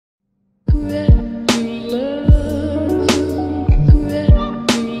What's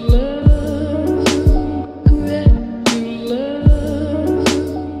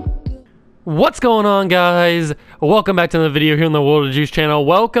going on, guys? Welcome back to another video here on the World of Juice channel.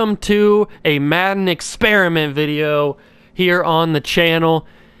 Welcome to a Madden experiment video here on the channel.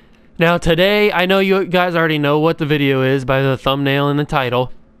 Now today, I know you guys already know what the video is by the thumbnail and the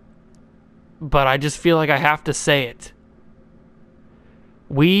title, but I just feel like I have to say it.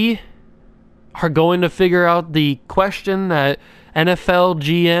 We are going to figure out the question that NFL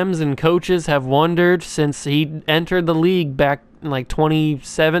GMs and coaches have wondered since he entered the league back in like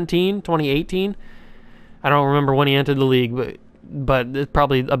 2017, 2018. I don't remember when he entered the league, but it's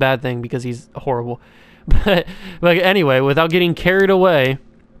probably a bad thing because he's horrible. But anyway, without getting carried away,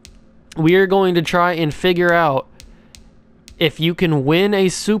 we are going to try and figure out if you can win a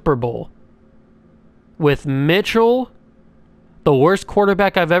Super Bowl with Mitchell, the worst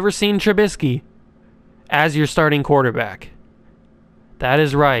quarterback I've ever seen, Trubisky, as your starting quarterback. That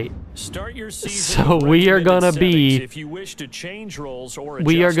is right. Start your season. So we are gonna be. If you wish to change roles or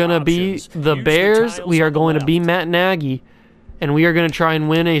we are gonna be the Bears. We are going to be Matt Nagy, and we are gonna try and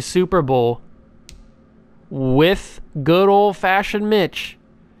win a Super Bowl with good old-fashioned Mitch.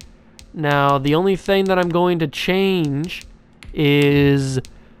 Now, the only thing that I'm going to change is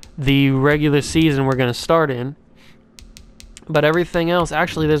the regular season we're gonna start in. But everything else,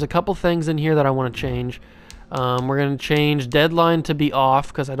 actually, there's a couple things in here that I want to change. We're going to change deadline to be off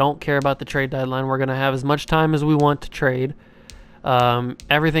because I don't care about the trade deadline. We're going to have as much time as we want to trade.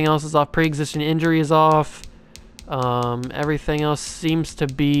 Everything else is off. Pre-existing injury is off. Everything else seems to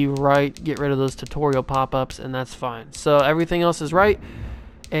be right. Get rid of those tutorial pop-ups, and that's fine. So everything else is right,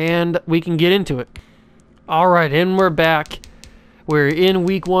 and we can get into it. All right, and we're back. We're in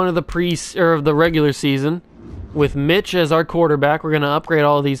week 1 of the regular season with Mitch as our quarterback. We're going to upgrade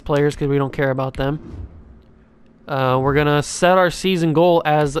all of these players because we don't care about them. We're going to set our season goal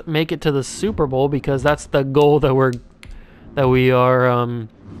as make it to the Super Bowl because that's the goal that we are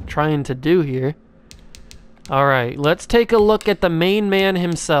trying to do here. All right, let's take a look at the main man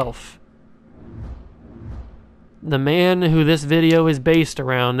himself. The man who this video is based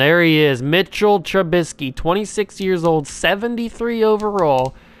around. There he is, Mitchell Trubisky, 26 years old, 73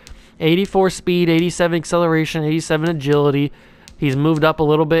 overall, 84 speed, 87 acceleration, 87 agility. He's moved up a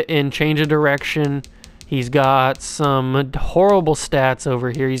little bit in change of direction. He's got some horrible stats over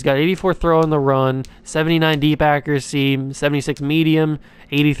here. He's got 84 throw in the run, 79 deep accuracy, 76 medium,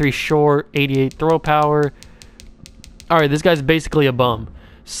 83 short, 88 throw power. All right, this guy's basically a bum.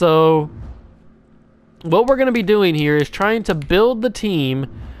 So what we're going to be doing here is trying to build the team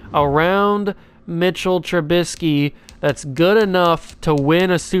around Mitchell Trubisky that's good enough to win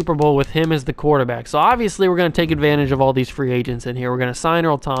a Super Bowl with him as the quarterback. So obviously we're going to take advantage of all these free agents in here. We're going to sign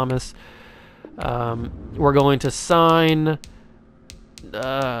Earl Thomas. We're going to sign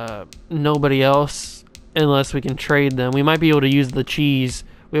nobody else unless we can trade them. We might be able to use the cheese.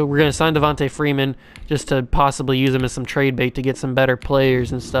 We're going to sign Devontae Freeman just to possibly use him as some trade bait to get some better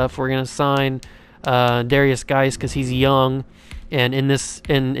players and stuff. We're going to sign Darius Geis because he's young, and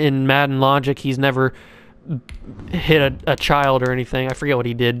in Madden logic, he's never hit a child or anything. I forget what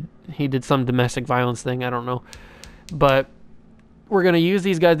he did. He did some domestic violence thing. I don't know, but we're going to use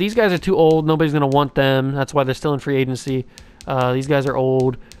these guys. These guys are too old. Nobody's going to want them. That's why they're still in free agency. These guys are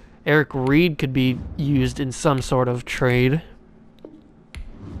old. Eric Reed could be used in some sort of trade.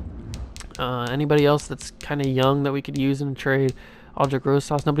 Anybody else that's kind of young that we could use in a trade? Aldrich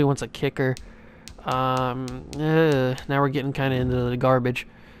Rosas. Nobody wants a kicker. Now we're getting kind of into the garbage.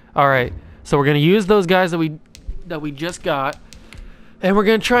 All right. So we're going to use those guys that we just got. And we're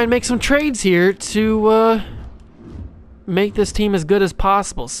going to try and make some trades here to make this team as good as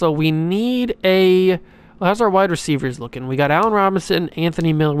possible. So we need how's our wide receivers looking? We got Allen Robinson,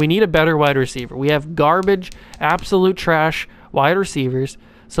 Anthony Miller. We need a better wide receiver. We have garbage, absolute trash wide receivers.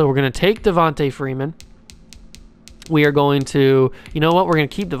 So we're going to take Devontae Freeman. We are going to, you know what? We're going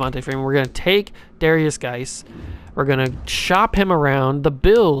to keep Devontae Freeman. We're going to take Darius Geis. We're going to shop him around. The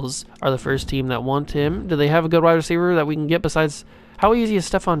Bills are the first team that want him. Do they have a good wide receiver that we can get besides? How easy is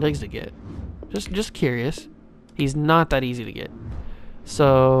Stephon Diggs to get? Just curious. He's not that easy to get.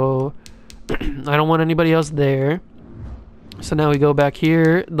 So I don't want anybody else there. So now we go back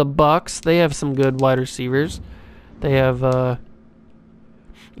here. The Bucks, they have some good wide receivers. They have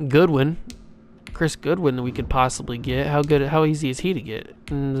Goodwin. Chris Goodwin that we could possibly get. How easy is he to get?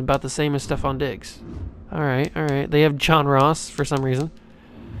 About the same as Stephon Diggs. All right. They have John Ross for some reason.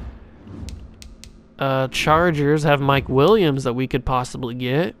 Chargers have Mike Williams that we could possibly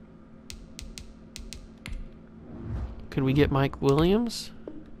get. Could we get Mike Williams?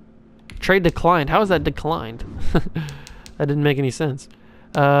 Trade declined. How is that declined? That didn't make any sense.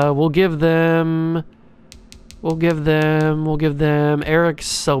 We'll give them Eric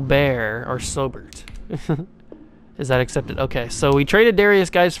Sobert or Sobert. Is that accepted? Okay, so we traded Darius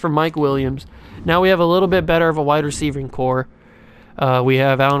guys for Mike Williams. Now we have a little bit better of a wide receiving core. We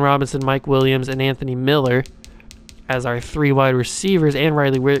have Allen Robinson, Mike Williams, and Anthony Miller as our 3 wide receivers, and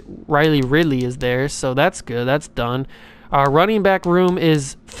Riley Ridley is there, so that's good. That's done. Our running back room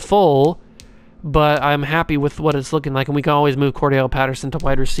is full, but I'm happy with what it's looking like, and we can always move Cordell Patterson to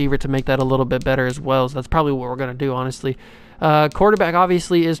wide receiver to make that a little bit better as well, so that's probably what we're going to do, honestly. Quarterback,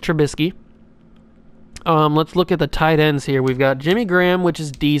 obviously, is Trubisky. Let's look at the tight ends here. We've got Jimmy Graham, which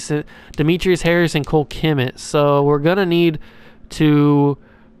is decent, Demetrius Harris, and Cole Kmet, so we're going to need to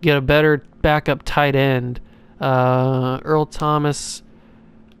get a better backup tight end. Earl Thomas.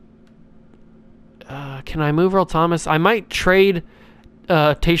 Can I move Earl Thomas? I might trade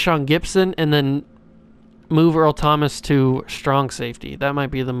Tayshaun Gibson and then move Earl Thomas to strong safety. That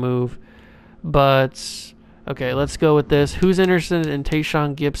might be the move. But, okay, let's go with this. Who's interested in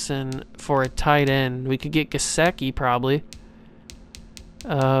Tayshaun Gibson for a tight end? We could get Gesicki, probably.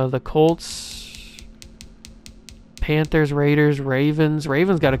 The Colts, Panthers, Raiders, Ravens.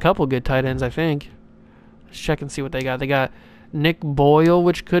 Ravens got a couple good tight ends, I think. Let's check and see what they got. They got Nick Boyle,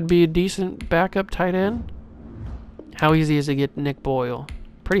 which could be a decent backup tight end. How easy is it to get Nick Boyle?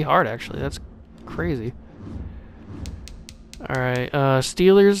 Pretty hard, actually. That's crazy. All right,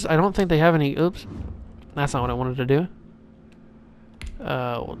 Steelers. I don't think they have any. Oops, that's not what I wanted to do.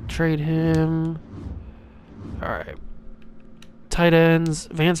 We'll trade him. All right. Tight ends.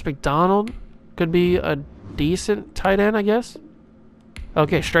 Vance McDonald could be a decent tight end, I guess.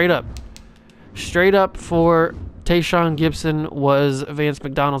 Okay, straight up. Straight up for Tayshaun Gibson was Vance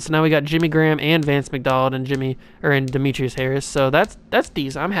McDonald. So now we got Jimmy Graham and Vance McDonald and Demetrius Harris. So that's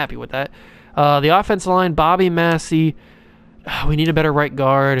decent. I'm happy with that. The offensive line, Bobby Massey. We need a better right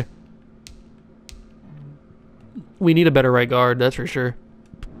guard. We need a better right guard, that's for sure.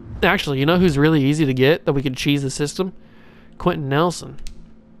 Actually, you know who's really easy to get that we could cheese the system? Quentin Nelson.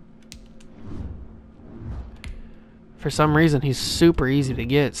 For some reason, he's super easy to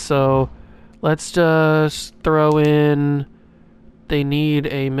get. So let's just throw in, they need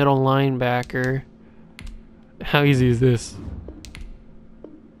a middle linebacker. How easy is this?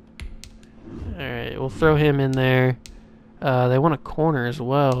 Alright, we'll throw him in there. They want a corner as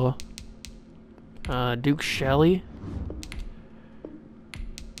well. Duke Shelley.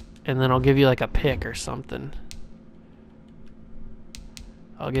 And then I'll give you like a pick or something.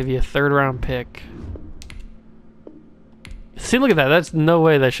 I'll give you a 3rd round pick. See, look at that. That's no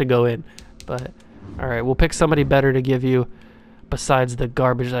way that should go in. But, alright, we'll pick somebody better to give you besides the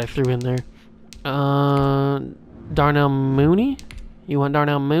garbage that I threw in there. Darnell Mooney? You want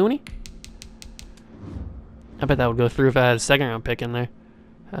Darnell Mooney? I bet that would go through if I had a 2nd round pick in there.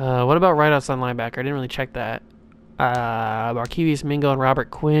 What about right outside linebacker? I didn't really check that. Marquise Mingo and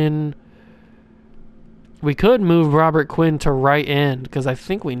Robert Quinn. We could move Robert Quinn to right end because I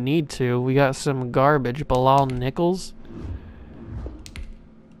think we need to. We got some garbage. Bilal Nichols.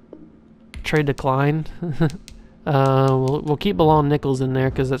 Trade declined. We'll keep Bilal Nichols in there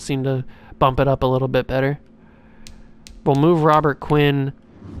because that seemed to bump it up a little bit better. We'll move Robert Quinn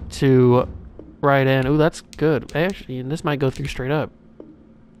to right end. Ooh, that's good. Actually, this might go through straight up.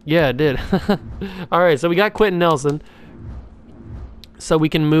 Yeah, it did. All right, so we got Quentin Nelson. So we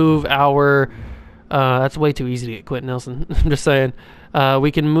can move our... that's way too easy to get Quentin Nelson. I'm just saying.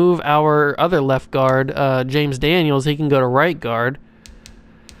 We can move our other left guard, James Daniels. He can go to right guard.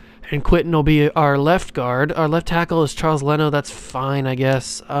 And Quentin will be our left guard. Our left tackle is Charles Leno. That's fine, I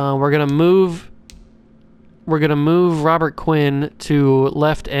guess. We're gonna move Robert Quinn to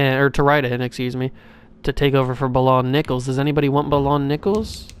left end, or to right end, excuse me, to take over for Bilal Nichols. Does anybody want Bilal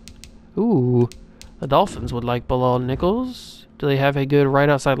Nichols? Ooh, the Dolphins would like Bilal Nichols. Do they have a good right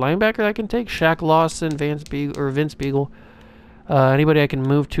outside linebacker I can take? Shaq Lawson, Vince Beagle. Anybody I can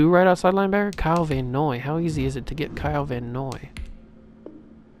move to right outside linebacker? Kyle Van Noy. How easy is it to get Kyle Van Noy?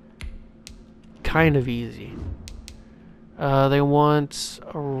 Kind of easy. They want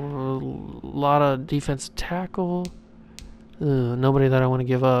a lot of defense tackle. Nobody that I want to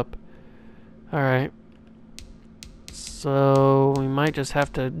give up. Alright. So we might just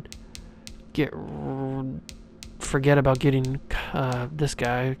have to forget about getting this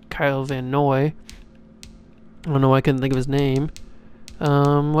guy, Kyle Van Noy. I don't know why I couldn't think of his name.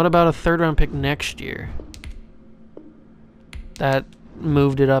 What about a 3rd round pick next year? That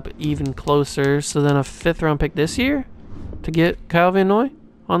moved it up even closer. So then a 5th round pick this year to get Kyle Van Noy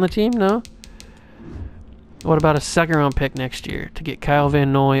on the team? No. What about a second-round pick next year to get Kyle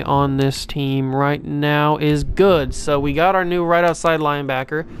Van Noy on this team right now is good. So we got our new right outside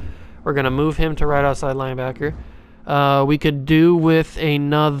linebacker. We're going to move him to right outside linebacker. We could do with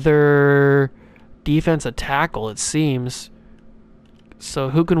another defensive tackle, it seems. So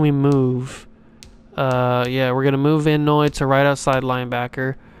who can we move? Yeah, we're going to move Van Noy to right outside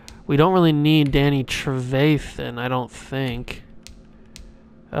linebacker. We don't really need Danny Trevathan, I don't think.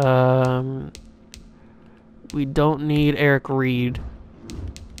 We don't need Eric Reed.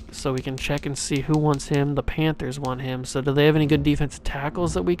 So we can check and see who wants him. The Panthers want him. So do they have any good defensive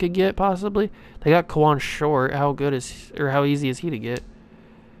tackles that we could get, possibly? They got Kawan Short. How good is, or how easy is he to get?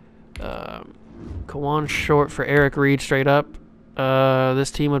 Kawan Short for Eric Reed straight up.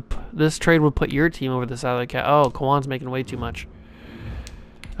 This trade would put your team over the side of the cap. Oh, Kawan's making way too much.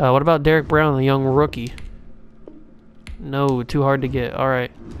 What about Derek Brown, the young rookie? No, too hard to get. All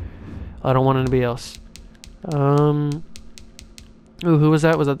right. I don't want anybody else. Ooh, who was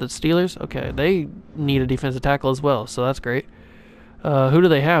that? Was that the Steelers? Okay, they need a defensive tackle as well, so that's great. Who do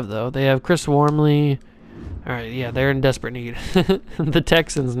they have, though? They have Chris Wormley. All right, yeah, they're in desperate need. The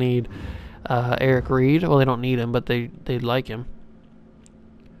Texans need Eric Reed. Well, they don't need him, but they'd like him.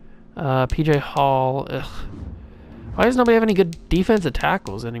 PJ Hall. Ugh. Why does nobody have any good defensive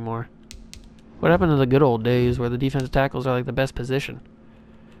tackles anymore? What happened to the good old days where the defensive tackles are like the best position?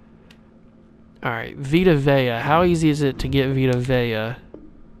 All right, Vita Vea. How easy is it to get Vita Vea?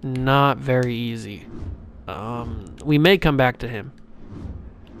 Not very easy. We may come back to him.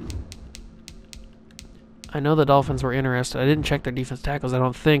 I know the Dolphins were interested. I didn't check their defense tackles, I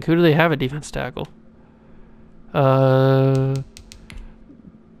don't think. Who do they have at defense tackle? Devon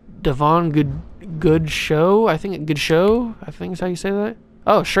Goodshow? I think Goodshow? I think is how you say that.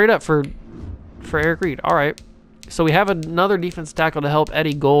 Oh, straight up for Eric Reed. All right. So we have another defense tackle to help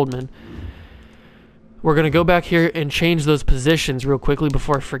Eddie Goldman. We're going to go back here and change those positions real quickly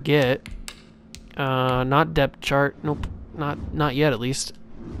before I forget. Not depth chart. Nope. Not yet, at least.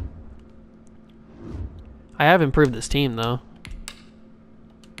 I have improved this team, though.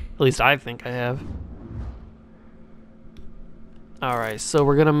 At least I think I have. Alright, so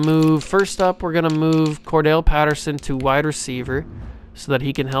we're going to move... First up, we're going to move Cordell Patterson to wide receiver so that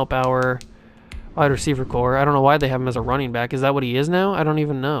he can help our wide receiver core. I don't know why they have him as a running back. Is that what he is now? I don't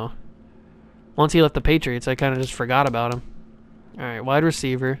even know. Once he left the Patriots, I kind of just forgot about him. Alright, wide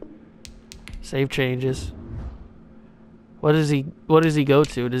receiver. Save changes. What does he go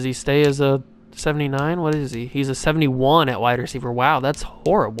to? Does he stay as a 79? What is he? He's a 71 at wide receiver. Wow, that's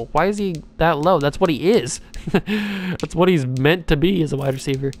horrible. Why is he that low? That's what he is. That's what he's meant to be as a wide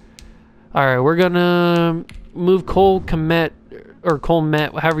receiver. Alright, we're going to move Cole Kmet,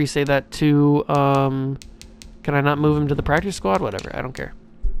 however you say that, to... can I not move him to the practice squad? Whatever, I don't care.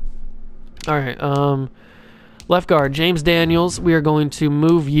 Alright, left guard, James Daniels. We are going to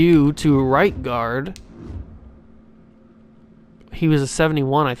move you to right guard. He was a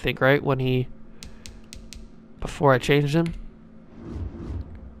 71, I think, right? Before I changed him.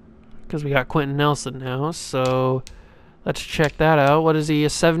 Because we got Quentin Nelson now, so let's check that out. What is he? A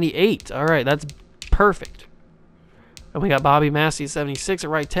 78. Alright, that's perfect. And we got Bobby Massey, 76 at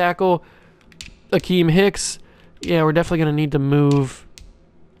right tackle. Akeem Hicks. Yeah, we're definitely going to need to move...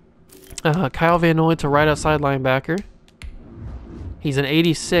 Kyle Van Noy to right outside linebacker. He's an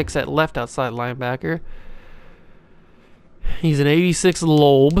 86 at left outside linebacker. He's an 86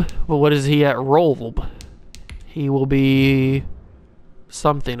 Loeb, but what is he at Rolb? He will be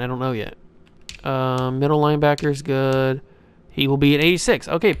something, I don't know yet. Middle linebacker is good. He will be an 86.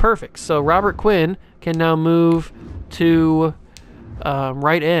 Okay, perfect. So Robert Quinn can now move to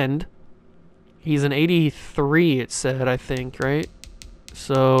right end. He's an 83, it said, I think, right?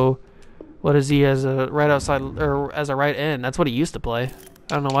 So... what is he as a right outside or as a right end? That's what he used to play.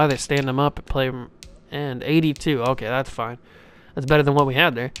 I don't know why they stand him up and play him end. 82. Okay, that's fine. That's better than what we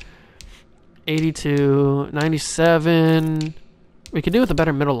had there. 82, 97. We could do with a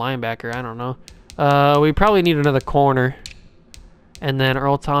better middle linebacker. I don't know. We probably need another corner. And then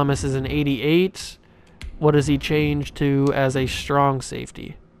Earl Thomas is an 88. What does he change to as a strong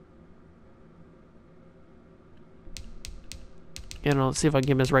safety? You know, let's see if I can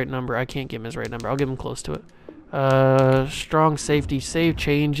give him his right number. I can't give him his right number. I'll give him close to it. Strong safety, save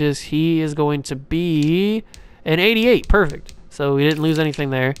changes. He is going to be an 88. Perfect. So we didn't lose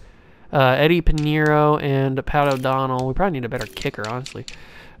anything there. Eddie Pinheiro and Pat O'Donnell. We probably need a better kicker, honestly.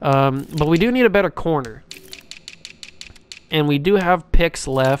 But we do need a better corner. And we do have picks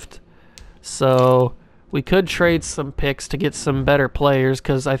left. So we could trade some picks to get some better players,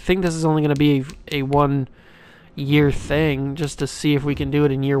 because I think this is only going to be a one-year thing, just to see if we can do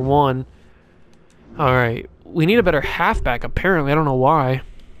it in year one. All right. we need a better halfback, apparently. I don't know why.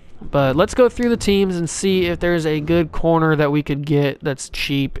 But let's go through the teams and see if there's a good corner that we could get that's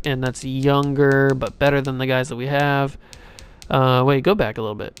cheap and that's younger but better than the guys that we have. Wait, go back a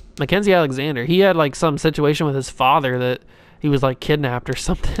little bit. Mackenzie Alexander. He had like some situation with his father that he was like kidnapped or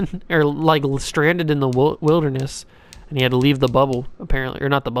something, or like stranded in the wilderness, and he had to leave the bubble, apparently. Or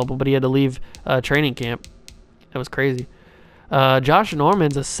not the bubble, but he had to leave training camp. That was crazy. Josh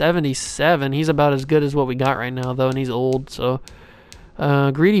Norman's a 77. He's about as good as what we got right now, though, and he's old. So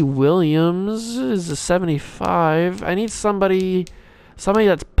Greedy Williams is a 75. I need somebody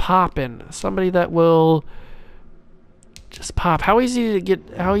that's popping, somebody that will just pop. How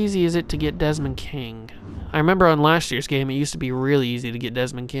easy is it to get Desmond King? I remember on last year's game, it used to be really easy to get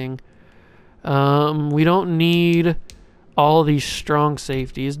Desmond King. We don't need all these strong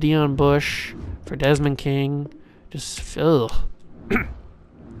safeties. Deion Bush for Desmond King. Just, ugh.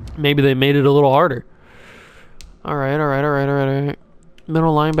 Maybe they made it a little harder. All right.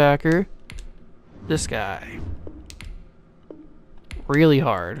 Middle linebacker. This guy. Really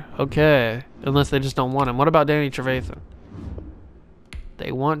hard. Okay. Unless they just don't want him. What about Danny Trevathan?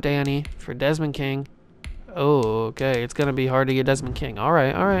 They want Danny for Desmond King. Oh, okay. It's going to be hard to get Desmond King. All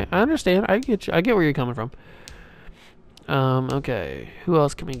right. I understand. I get you. I get where you're coming from. Okay. Who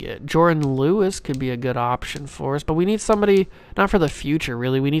else can we get? Jordan Lewis could be a good option for us, but we need somebody, not for the future,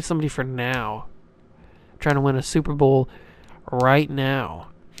 really. We need somebody for now. Trying to win a Super Bowl right now.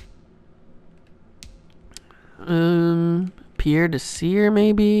 Pierre Desir,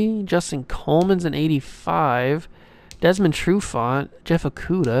 maybe? Justin Coleman's an 85. Desmond Trufant. Jeff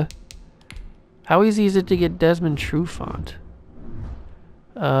Okuda. How easy is it to get Desmond Trufant?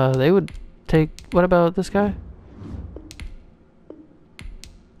 They would take... What about this guy?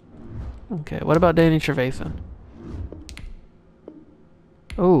 Okay, what about Danny Trevathan?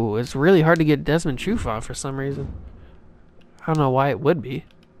 Oh, it's really hard to get Desmond Trufant for some reason. I don't know why it would be.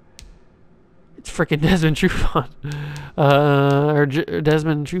 It's freaking Desmond Trufant.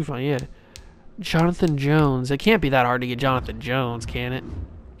 Desmond Trufant, yeah. Jonathan Jones. It can't be that hard to get Jonathan Jones, can it?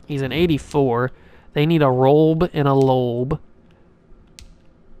 He's an 84. They need a Robe and a Lobe.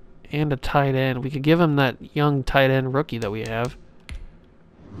 And a tight end. We could give him that young tight end rookie that we have.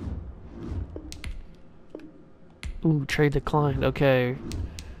 Ooh, trade declined. Okay.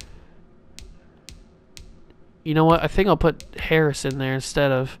 You know what? I think I'll put Harris in there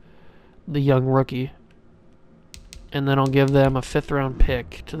instead of the young rookie. And then I'll give them a 5th round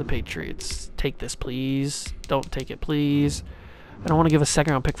pick to the Patriots. Take this, please. Don't take it, please. I don't want to give a 2nd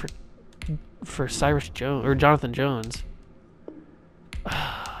round pick for Cyrus Jones or Jonathan Jones.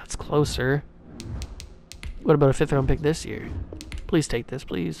 It's closer. What about a 5th round pick this year? Please take this,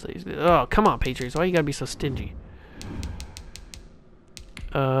 please. Oh, come on, Patriots. Why you gotta be so stingy?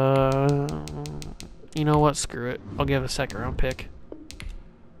 You know what? Screw it. I'll give a 2nd round pick.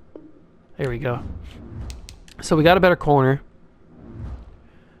 There we go. So we got a better corner.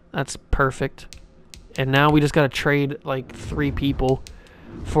 That's perfect. And now we just got to trade like 3 people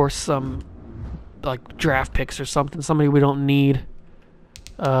for some like draft picks or something. Somebody we don't need.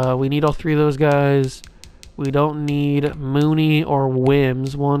 We need all 3 of those guys. We don't need Mooney or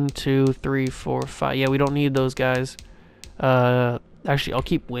Wims. 1, 2, 3, 4, 5. Yeah, we don't need those guys. Actually, I'll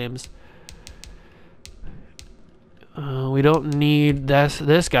keep Wims. We don't need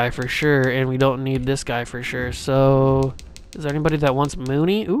this guy for sure, and we don't need this guy for sure. So, is there anybody that wants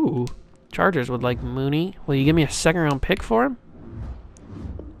Mooney? Ooh, Chargers would like Mooney. Will you give me a 2nd round pick for him?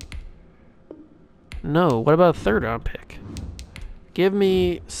 No. What about a 3rd round pick? Give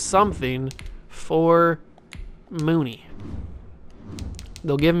me something for Mooney.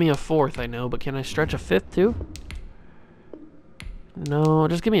 They'll give me a 4th, I know, but can I stretch a 5th too? No,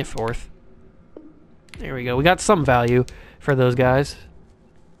 just give me a 4th. There we go. We got some value for those guys.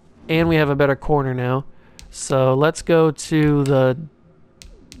 And we have a better corner now. So let's go to the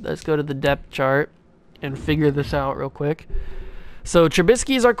depth chart and figure this out real quick. So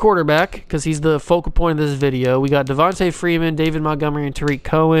Trubisky is our quarterback because he's the focal point of this video. We got Devontae Freeman, David Montgomery, and Tariq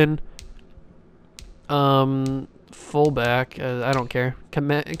Cohen. Fullback, I don't care.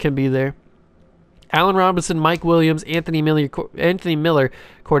 Can be there. Allen Robinson, Mike Williams, Anthony Miller,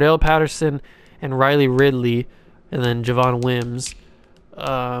 Cordell Patterson, and Riley Ridley, and then Javon Wims.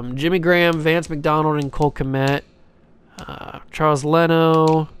 Jimmy Graham, Vance McDonald, and Cole Kmet. Charles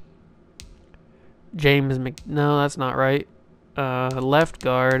Leno. No, that's not right. Left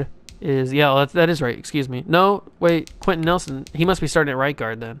guard is... Yeah, that is right. Excuse me. No, wait. Quentin Nelson. He must be starting at right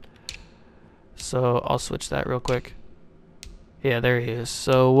guard then. So I'll switch that real quick. Yeah, there he is.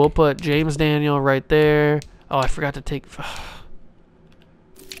 So we'll put James Daniel right there. Oh, I forgot to take...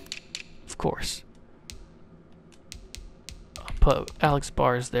 Of course. put Alex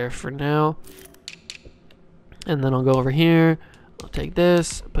Bars there for now. And then I'll go over here. I'll take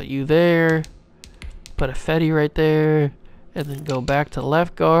this, put you there, put a Fetty right there, and then go back to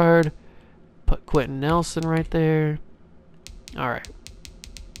left guard. Put Quentin Nelson right there. Alright.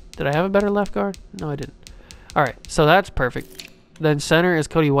 Did I have a better left guard? No, I didn't. Alright, so that's perfect. Then center is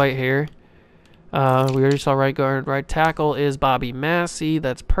Cody Whitehair. We already saw right guard. Right tackle is Bobby Massey.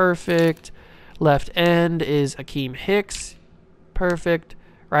 That's perfect. Left end is Akeem Hicks. Perfect.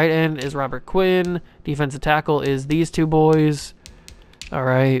 Right end is Robert Quinn. Defensive tackle is these two boys.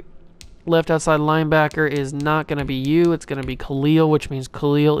 Alright. Left outside linebacker is not going to be you. It's going to be Khalil, which means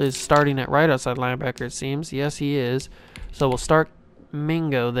Khalil is starting at right outside linebacker, it seems. Yes, he is. So we'll start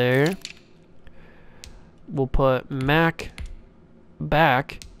Mingo there. We'll put Mac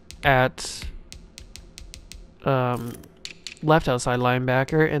back at left outside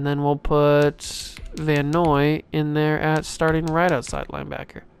linebacker. And then we'll put Van Noy in there at starting right outside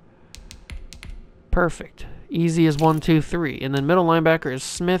linebacker. Perfect. Easy as 1, 2, 3. And then middle linebacker is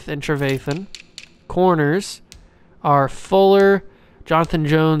Smith and Trevathan. Corners are Fuller, Jonathan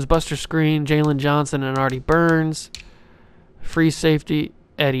Jones, Buster Screen, Jalen Johnson, and Artie Burns. Free safety,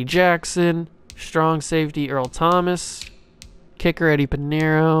 Eddie Jackson. Strong safety, Earl Thomas. Kicker, Eddie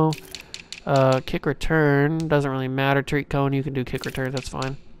Pinero. Kick return, doesn't really matter. Tariq Cohen, you can do kick return, that's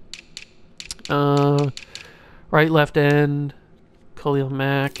fine. Right, left end, Khalil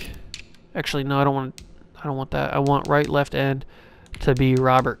Mack. Actually, no, I don't want that. I want right, left end to be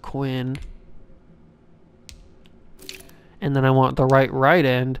Robert Quinn. And then I want the right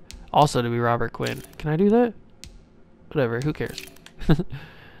end also to be Robert Quinn. Can I do that? Whatever, who cares?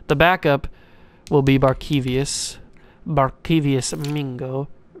 The backup will be Barkevius Mingo.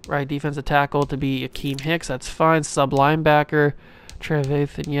 Right, defensive tackle to be Akeem Hicks. That's fine. Sub linebacker,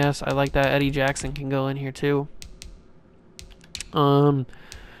 Trevathan. Yes, I like that. Eddie Jackson can go in here too.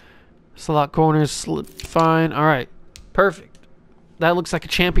 Slot corners, fine. All right, perfect. That looks like a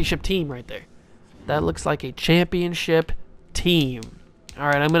championship team right there. That looks like a championship team. All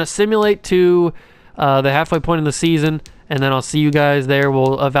right, I'm gonna simulate to the halfway point of the season, and then I'll see you guys there.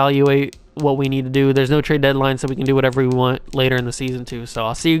 We'll evaluate what we need to do. There's no trade deadline, so we can do whatever we want later in the season too. So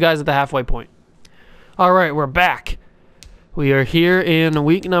I'll see you guys at the halfway point. All right, we're back. We are here in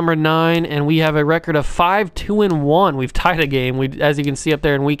week number 9, and we have a record of 5-2-1. We've tied a game. As you can see up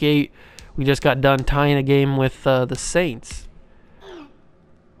there in week 8, we just got done tying a game with the Saints.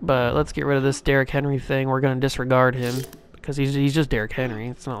 But let's get rid of this Derrick Henry thing. We're going to disregard him because he's just Derrick Henry.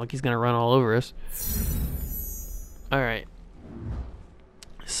 It's not like he's going to run all over us. All right.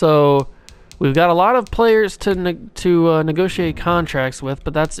 So we've got a lot of players to negotiate contracts with,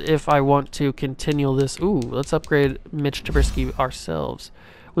 but that's if I want to continue this. Ooh, let's upgrade Mitch Trubisky ourselves.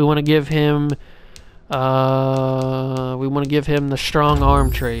 We want to give him the strong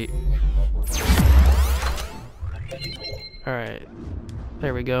arm trait. All right,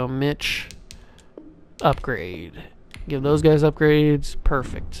 there we go. Mitch, upgrade. Give those guys upgrades.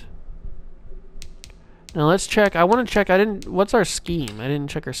 Perfect. Now let's check. I want to check. What's our scheme? I didn't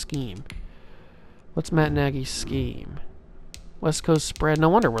check our scheme. What's Matt Nagy's scheme? West Coast spread. No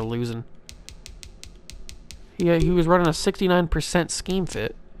wonder we're losing. He was running a 69% scheme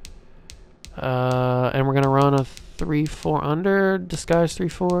fit. And we're gonna run a 3-4 under disguise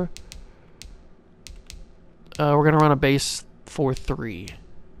 3-4. We're gonna run a base 4-3.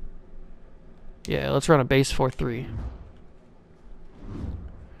 Yeah, let's run a base 4-3.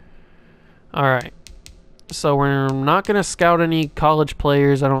 All right. So we're not gonna scout any college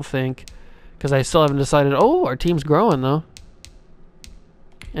players, I don't think, because I still haven't decided. Oh, our team's growing though.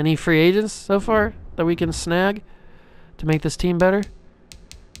 Any free agents so far that we can snag to make this team better?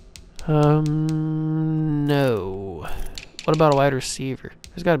 No. What about a wide receiver?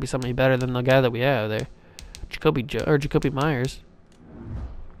 There's got to be somebody better than the guy that we have there. Jacoby Myers.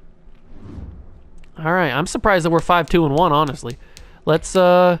 All right, I'm surprised that we're 5-2-1. Honestly, let's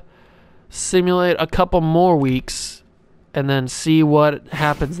simulate a couple more weeks and then see what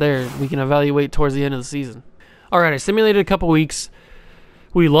happens there. We can evaluate towards the end of the season. All right, I simulated a couple weeks.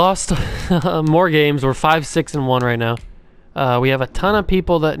 We lost more games. We're 5-6-1 right now. We have a ton of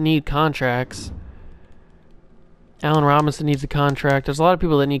people that need contracts. Allen Robinson needs a contract. There's a lot of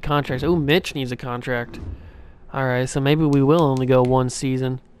people that need contracts. Oh, Mitch needs a contract. All right, so maybe we will only go one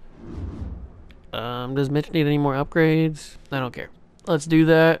season. Does Mitch need any more upgrades? I don't care. Let's do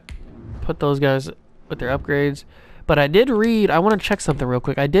that. Put those guys with their upgrades. But I did read, I want to check something real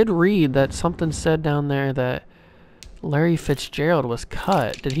quick. I did read that something said down there that Larry Fitzgerald was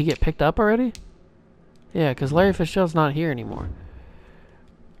cut. Did he get picked up already? Yeah, because Larry Fitzgerald's not here anymore.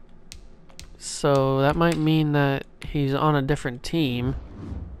 So that might mean that he's on a different team.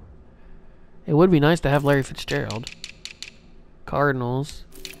 It would be nice to have Larry Fitzgerald. Cardinals.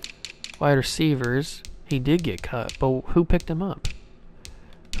 Wide receivers. He did get cut, but who picked him up?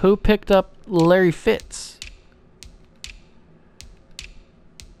 Who picked up Larry Fitz?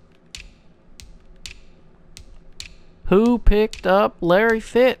 Who picked up Larry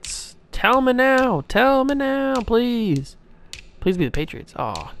Fitz? Tell me now. Tell me now, please. Please be the Patriots.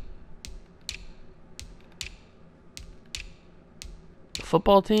 Aw.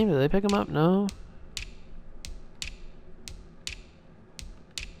 Football team? Did they pick him up? No.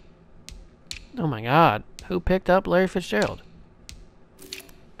 Oh my god. Who picked up Larry Fitzgerald?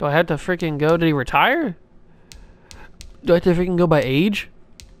 Do I have to freaking go? Did he retire? Do I have to freaking go by age?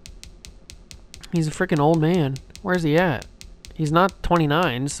 He's a freaking old man. Where's he at? He's not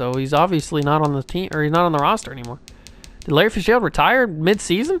 29, so he's obviously not on the team, or he's not on the roster anymore. Did Larry Fitzgerald retire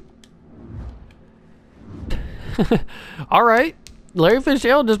mid-season? Alright. Larry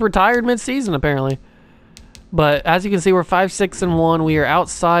Fitzgerald just retired mid-season, apparently. But as you can see, we're 5-6-1. We are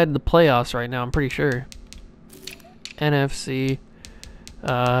outside the playoffs right now, I'm pretty sure. NFC.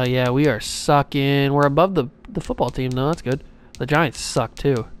 Yeah, we are sucking. We're above the football team, though. That's good. The Giants suck,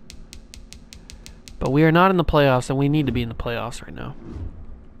 too. But we are not in the playoffs, and we need to be in the playoffs right now.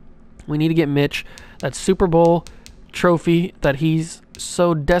 We need to get Mitch that Super Bowl trophy that he's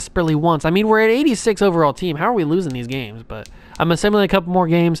so desperately wants. I mean, we're at 86 overall team. How are we losing these games? But I'm going to simulate a couple more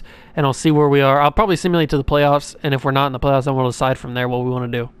games, and I'll see where we are. I'll probably simulate to the playoffs, and if we're not in the playoffs, then we'll decide from there what we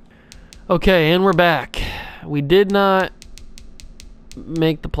want to do. Okay, and we're back. We did not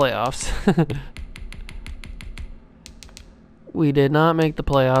make the playoffs. We did not make the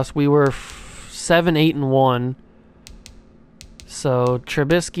playoffs. We were 7-8-1. So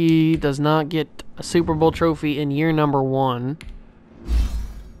Trubisky does not get a Super Bowl trophy in year number 1.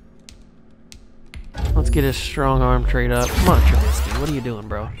 Let's get his strong arm trade up. Come on, Trubisky. What are you doing,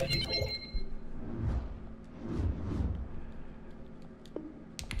 bro?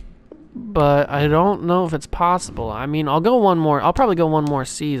 But I don't know if it's possible. I mean, I'll go one more. I'll probably go one more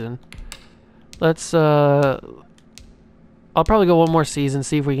season. Let's I'll probably go one more season,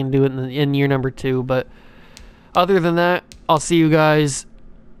 see if we can do it in year number 2. But other than that, I'll see you guys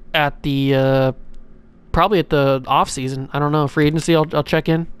at the probably at the off season. I don't know, free agency. I'll check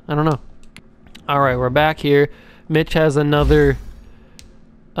in. I don't know. All right, we're back here. Mitch has another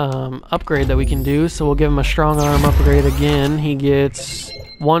upgrade that we can do, so we'll give him a strong arm upgrade again. He gets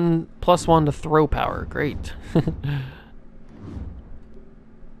 +1 to throw power. Great.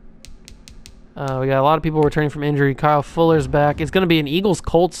 We got a lot of people returning from injury. Kyle Fuller's back. It's going to be an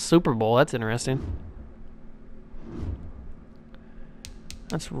Eagles-Colts Super Bowl. That's interesting.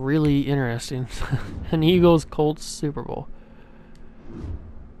 That's really interesting. An Eagles-Colts Super Bowl.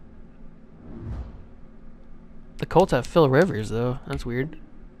 The Colts have Phil Rivers, though. That's weird.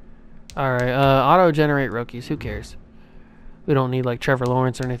 Alright, auto-generate rookies. Who cares? We don't need, like, Trevor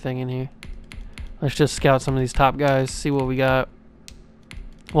Lawrence or anything in here. Let's just scout some of these top guys, see what we got.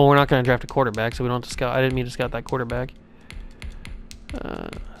 Well, we're not going to draft a quarterback, so we don't have to scout. I didn't mean to scout that quarterback.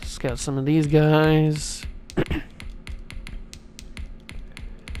 Scout some of these guys.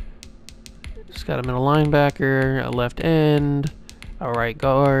 Just got him in a linebacker, a left end, a right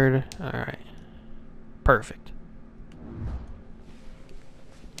guard. All right. Perfect.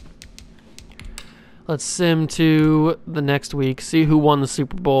 Let's sim to the next week, see who won the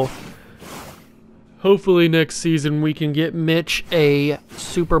Super Bowl. Hopefully next season we can get Mitch a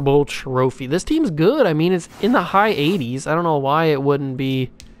Super Bowl trophy. This team's good. I mean, it's in the high 80s. I don't know why it wouldn't be.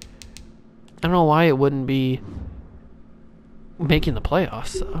 I don't know why it wouldn't be making the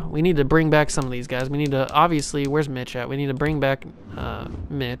playoffs. We need to bring back some of these guys. We need to, obviously, where's Mitch at? We need to bring back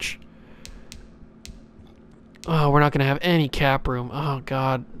Mitch. Oh, we're not going to have any cap room. Oh,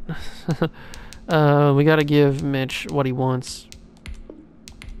 God. We got to give Mitch what he wants.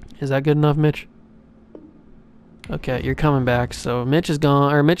 Is that good enough, Mitch? Okay, you're coming back. So Mitch is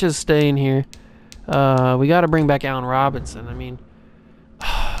gone, or Mitch is staying here. We got to bring back Allen Robinson. I mean,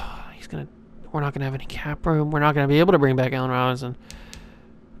 we're not gonna have any cap room. We're not gonna be able to bring back Allen Robinson.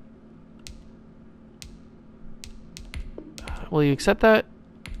 Will you accept that?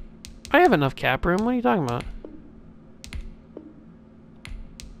 I have enough cap room. What are you talking about?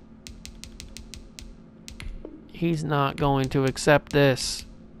 He's not going to accept this.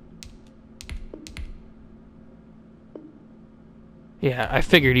 Yeah, I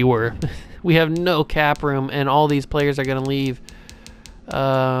figured you were. We have no cap room, and all these players are going to leave.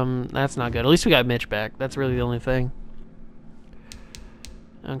 That's not good. At least we got Mitch back. That's really the only thing.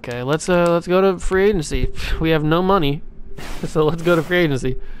 Okay, let's go to free agency. We have no money, so let's go to free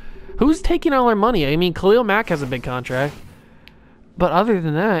agency. Who's taking all our money? I mean, Khalil Mack has a big contract. But other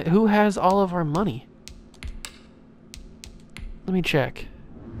than that, who has all of our money? Let me check.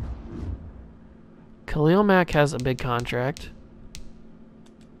 Khalil Mack has a big contract.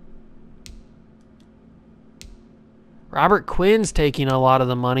 Robert Quinn's taking a lot of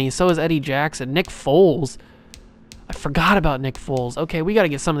the money. So is Eddie Jackson. Nick Foles. I forgot about Nick Foles. Okay, we got to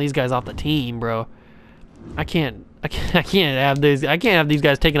get some of these guys off the team, bro. I can't have these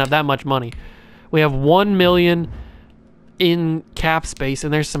guys taking up that much money. We have $1 million in cap space,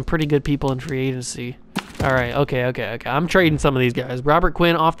 and there's some pretty good people in free agency. All right, okay. I'm trading some of these guys. Robert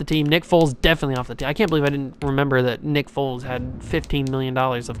Quinn off the team. Nick Foles definitely off the team. I can't believe I didn't remember that Nick Foles had $15 million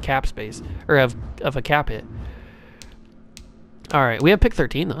of cap space, or of a cap hit. All right, we have pick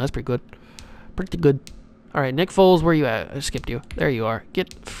 13 though. That's pretty good. Pretty good. All right, Nick Foles, where you at? I skipped you. There you are.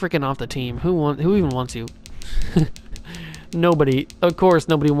 Get freaking off the team. Who even wants you? Nobody. Of course,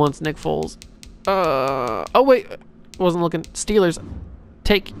 nobody wants Nick Foles. Oh wait, wasn't looking. Steelers,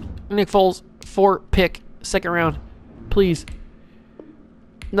 take Nick Foles for pick 2nd round, please.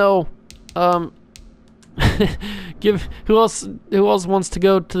 No. Give who else wants to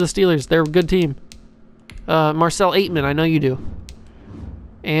go to the Steelers? They're a good team. Marcel Aitman, I know you do.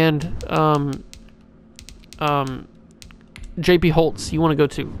 And JP Holtz, you want to go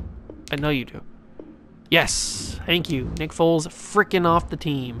too? I know you do. Yes, thank you. Nick Foles freaking off the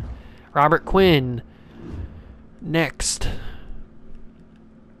team. Robert Quinn. Next.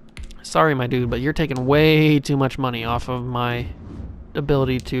 Sorry, my dude, but you're taking way too much money off of my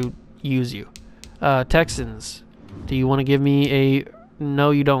ability to use you. Texans, do you want to give me a...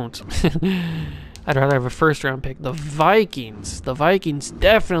 No, you don't. I'd rather have a 1st round pick. The Vikings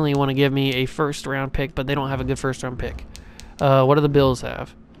definitely want to give me a 1st round pick, but they don't have a good 1st round pick. What do the Bills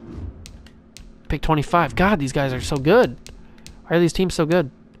have? Pick 25. God, these guys are so good. Why are these teams so good?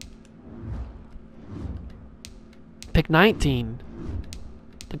 Pick 19.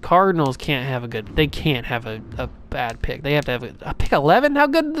 The Cardinals can't have a good... They can't have a bad pick. They have to have a pick 11? How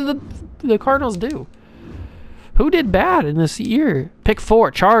good did the Cardinals do? Who did bad in this year? Pick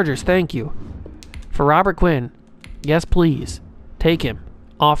 4. Chargers, thank you. For Robert Quinn. Yes, please. Take him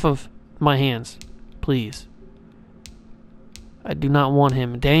off of my hands. Please. I do not want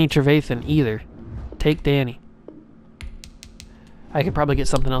him. Danny Trevathan either. Take Danny. I could probably get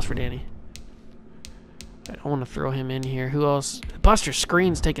something else for Danny. I don't want to throw him in here. Who else? Buster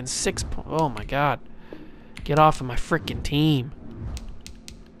Screen's taking 6 points. Oh my god. Get off of my freaking team.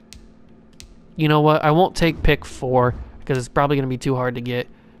 You know what? I won't take pick 4 because it's probably going to be too hard to get.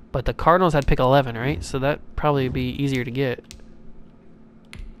 But the Cardinals had pick 11, right? So that probably be easier to get.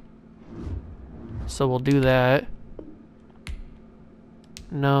 So we'll do that.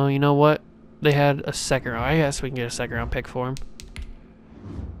 No, you know what? They had a 2nd round. I guess we can get a 2nd round pick for him.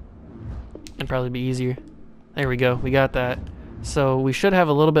 It'd probably be easier. There we go. We got that. So we should have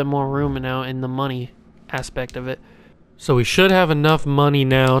a little bit more room now in the money aspect of it. So we should have enough money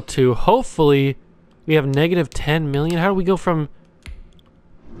now to hopefully... We have negative 10 million. How do we go from...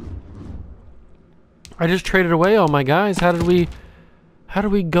 I just traded away all my guys. How did we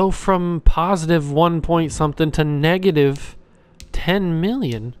go from positive 1 point something to negative 10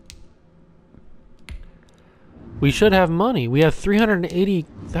 million? We should have money. We have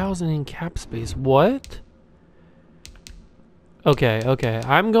 380,000 in cap space. What? Okay.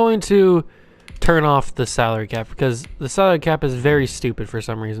 I'm going to turn off the salary cap because the salary cap is very stupid for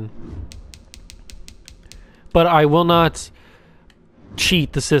some reason. But I will not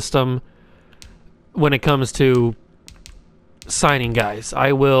cheat the system when it comes to signing guys.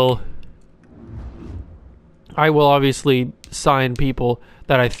 I will obviously sign people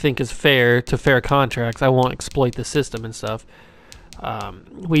that I think is fair to fair contracts. I won't exploit the system and stuff.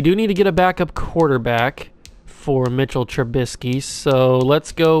 We do need to get a backup quarterback for Mitchell Trubisky, so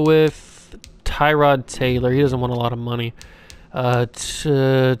let's go with Tyrod Taylor. He doesn't want a lot of money.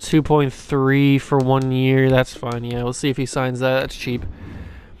 2.3 for 1 year. That's fine. Yeah, we'll see if he signs that. That's cheap.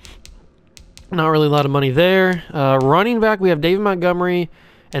 Not really a lot of money there. Running back, we have David Montgomery,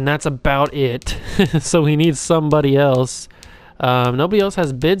 and that's about it. So we need somebody else. Nobody else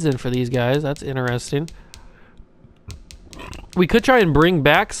has bids in for these guys. That's interesting. We could try and bring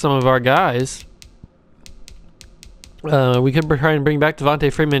back some of our guys. We could try and bring back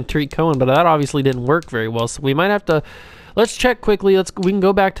Devontae Freeman and Tariq Cohen, but that obviously didn't work very well. So we might have to... Let's check quickly. We can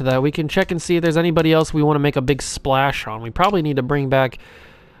go back to that. We can check and see if there's anybody else we want to make a big splash on. We probably need to bring back...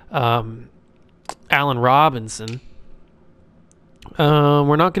 Allen Robinson.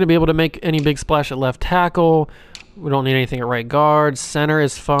 We're not going to be able to make any big splash at left tackle. We don't need anything at right guard. Center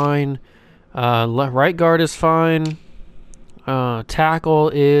is fine. Right guard is fine.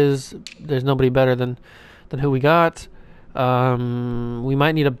 Tackle is there's nobody better than who we got. We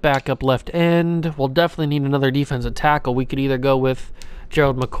might need a backup left end. We'll definitely need another defensive tackle. We could either go with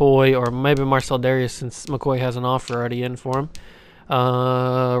Gerald McCoy or maybe Marcel Darius, since McCoy has an offer already in for him.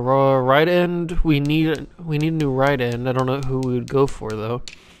 Right end, we need a new right end. I don't know who we would go for though.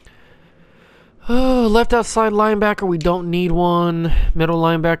 Left outside linebacker, we don't need one. Middle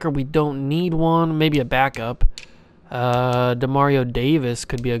linebacker, we don't need one. Maybe a backup. Demario Davis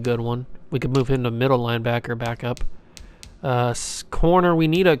could be a good one. We could move him to middle linebacker backup. Corner, we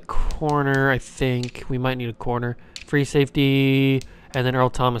need a corner, I think. We might need a corner. Free safety, and then Earl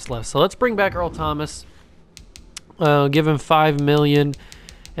Thomas left. So let's bring back Earl Thomas. Give him $5 million,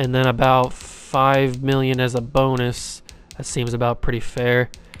 and then about $5 million as a bonus. That seems about pretty fair.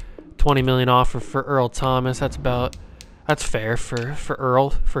 $20 million offer for Earl Thomas. That's fair for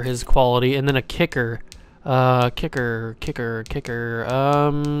Earl, for his quality. And then a kicker. Kicker.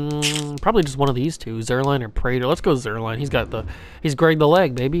 Probably just one of these two, Zerline or Prater. Let's go Zerline. He's Greg the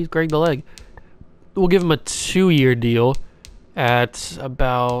Leg, baby. He's Greg the Leg. We'll give him a 2-year deal at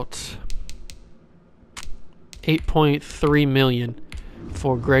about $8.3 million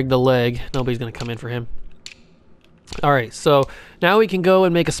for Greg the Leg. Nobody's gonna come in for him. All right, so now we can go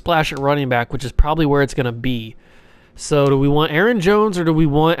and make a splash at running back, which is probably where it's gonna be. So do we want Aaron Jones or do we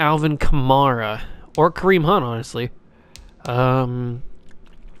want Alvin Kamara? Or Kareem Hunt, honestly. Do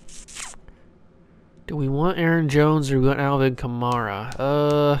we want Aaron Jones or do we want Alvin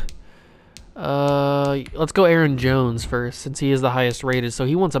Kamara? Let's go Aaron Jones first, since he is the highest rated. So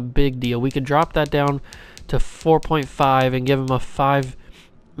he wants a big deal. We could drop that down to 4.5 and give him a $5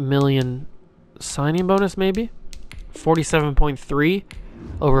 million signing bonus, maybe? 47.3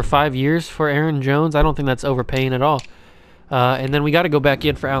 over 5 years for Aaron Jones. I don't think that's overpaying at all. And then we got to go back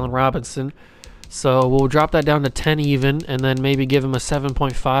in for Allen Robinson. So we'll drop that down to 10 even, and then maybe give him a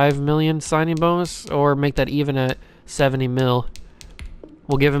 7.5 million signing bonus, or make that even at 70 mil.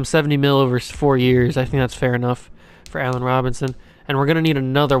 We'll give him 70 mil over 4 years. I think that's fair enough for Allen Robinson. And we're going to need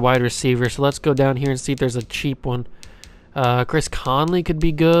another wide receiver, so let's go down here and see if there's a cheap one. Chris Conley could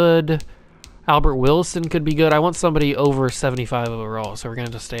be good. Albert Wilson could be good. I want somebody over 75 overall, so we're going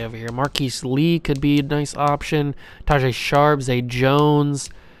to just stay over here. Marquise Lee could be a nice option. Tajay Sharp, Zay Jones.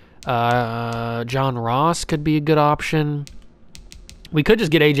 John Ross could be a good option. We could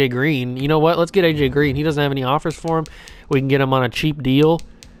just get AJ Green. You know what? Let's get AJ Green. He doesn't have any offers for him. We can get him on a cheap deal.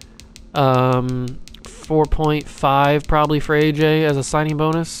 4.5 probably for AJ as a signing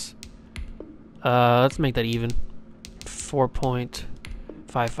bonus. Let's make that even.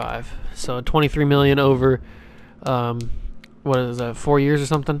 4.55. So 23 million over what is that, 4 years or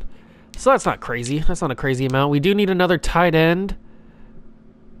something? So that's not crazy. That's not a crazy amount. We do need another tight end,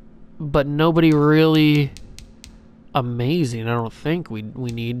 but nobody really amazing. I don't think we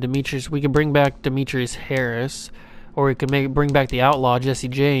need Demetrius. We could bring back Demetrius Harris, or we could bring back the outlaw Jesse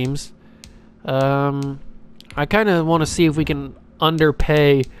James. I kind of want to see if we can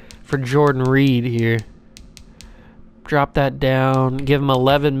underpay for Jordan Reed here. Drop that down. Give him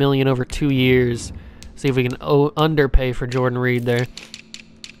 11 million over 2 years. See if we can underpay for Jordan Reed there.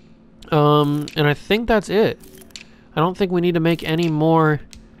 And I think that's it. I don't think we need to make any more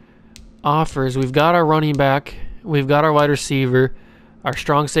offers. We've got our running back. We've got our wide receiver. Our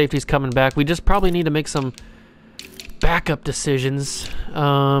strong safety's coming back. We just probably need to make some backup decisions.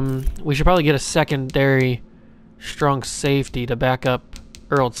 We should probably get a secondary strong safety to back up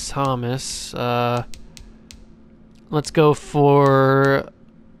Earl Thomas. Let's go for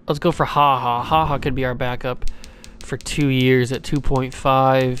Ha-Ha. Ha-Ha could be our backup for 2 years at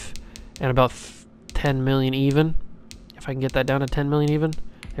 2.5 and about 10 million even. If I can get that down to 10 million even.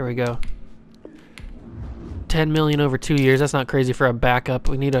 There we go. 10 million over 2 years. That's not crazy for a backup.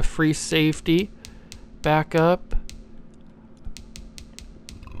 We need a free safety backup.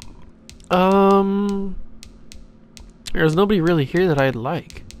 There's nobody really here that I'd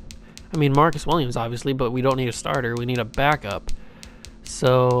like. I mean, Marcus Williams, obviously, but we don't need a starter. We need a backup.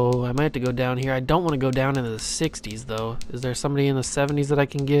 So I might have to go down here. I don't want to go down into the 60s, though. Is there somebody in the 70s that I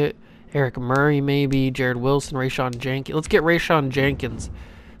can get? Eric Murray, maybe. Jared Wilson, Rayshawn Jenkins. Let's get Rayshawn Jenkins.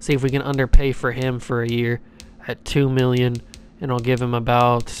 See if we can underpay for him for a year at $2 million. And I'll give him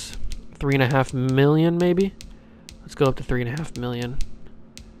about $3.5 million, maybe. Let's go up to $3.5 million.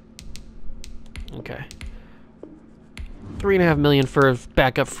 Okay. $3.5 million for a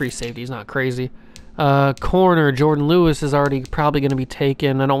backup free safety is not crazy. Corner Jordan Lewis is already probably going to be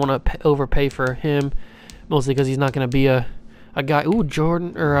taken. I don't want to overpay for him, mostly because he's not going to be a guy. Ooh,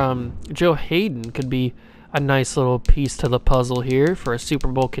 Jordan or Joe Hayden could be a nice little piece to the puzzle here for a Super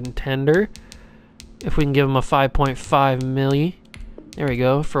Bowl contender. If we can give him a 5.5 milli. There we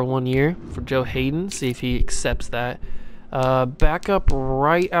go, for 1 year for Joe Hayden. See if he accepts that. Backup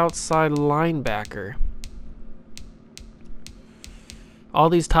right outside linebacker. All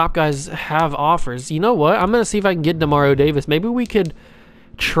these top guys have offers. You know what? I'm going to see if I can get Demario Davis. Maybe we could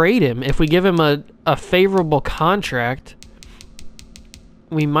trade him. If we give him a favorable contract,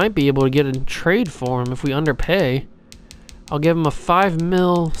 we might be able to get a trade for him if we underpay. I'll give him a 5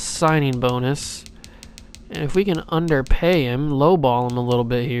 mil signing bonus. And if we can underpay him, lowball him a little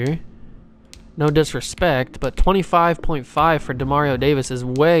bit here. No disrespect, but 25.5 for Demario Davis is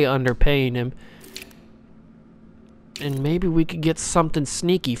way underpaying him. And maybe we could get something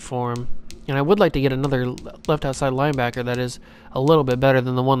sneaky for him. And I would like to get another left outside linebacker that is a little bit better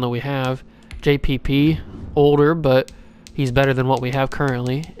than the one that we have. JPP, older, but he's better than what we have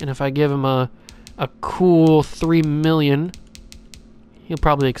currently. And if I give him a cool 3 million, he'll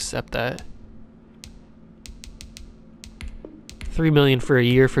probably accept that. 3 million for a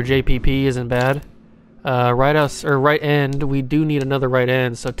year for JPP isn't bad. Right end, we do need another right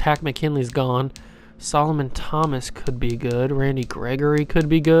end. So Tack McKinley's gone. Solomon Thomas could be good. Randy Gregory could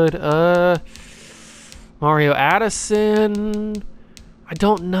be good. Mario Addison. I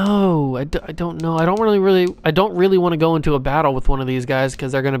don't know. I don't know. I don't really want to go into a battle with one of these guys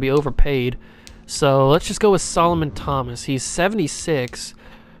because they're going to be overpaid. So let's just go with Solomon Thomas. He's 76.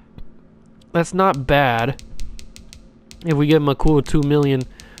 That's not bad. If we give him a cool 2 million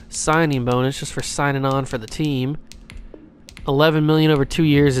signing bonus just for signing on for the team. 11 million over 2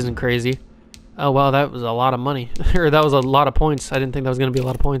 years isn't crazy. Oh, wow, that was a lot of money. Or that was a lot of points. I didn't think that was going to be a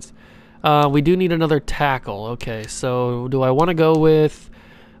lot of points. We do need another tackle. Okay, so do I want to go with...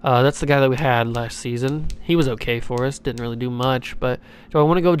 that's the guy that we had last season. He was okay for us. Didn't really do much. But do I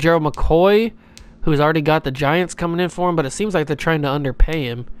want to go with Gerald McCoy, who's already got the Giants coming in for him, but it seems like they're trying to underpay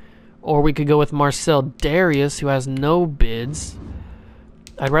him. Or we could go with Marcel Darius, who has no bids.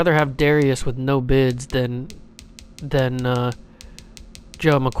 I'd rather have Darius with no bids than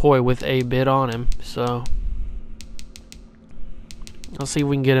Joe McCoy with a bid on him. So I'll see if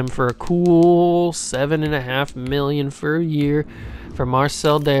we can get him for a cool 7.5 million for a year for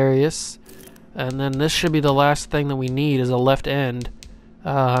Marcel Darius. And then this should be the last thing that we need is a left end.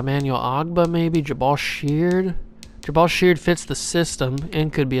 Emmanuel Ogba maybe, Jabal Sheard. Jabal Sheard fits the system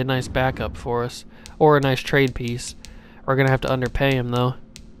and could be a nice backup for us. Or a nice trade piece. We're going to have to underpay him though.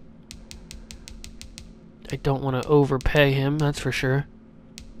 I don't want to overpay him, that's for sure.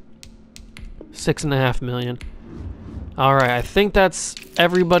 6.5 million. Alright, I think that's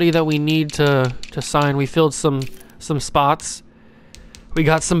everybody that we need to sign. We filled some spots. We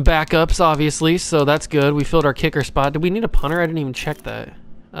got some backups, obviously, so that's good. We filled our kicker spot. Did we need a punter? I didn't even check that.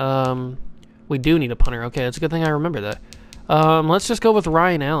 We do need a punter. Okay, it's a good thing I remember that. Let's just go with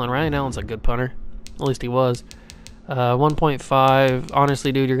Ryan Allen. Ryan Allen's a good punter. At least he was. 1.5.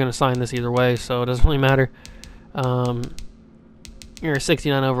 Honestly, dude, you're going to sign this either way, so it doesn't really matter. You're a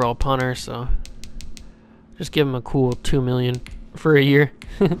 69 overall punter, so just give him a cool 2 million for a year.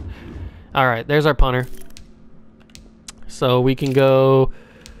 Alright, there's our punter. So we can go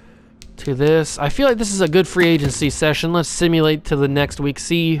to this. I feel like this is a good free agency session. Let's simulate to the next week,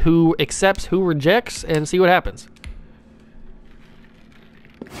 see who accepts, who rejects, and see what happens.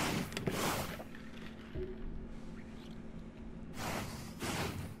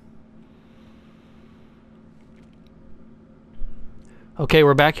 Okay,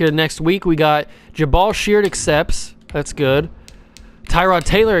 we're back here next week. We got Jabal Sheard accepts. That's good. Tyrod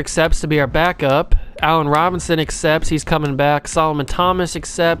Taylor accepts to be our backup. Allen Robinson accepts. He's coming back. Solomon Thomas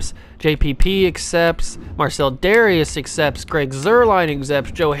accepts. JPP accepts. Marcel Darius accepts. Greg Zuerlein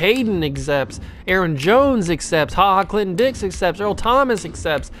accepts. Joe Hayden accepts. Aaron Jones accepts. Ha Clinton Dix accepts. Earl Thomas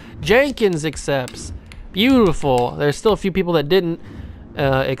accepts. Jenkins accepts. Beautiful. There's still a few people that didn't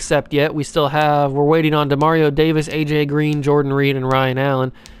accept yet. We're waiting on Demario Davis, AJ Green, Jordan Reed, and Ryan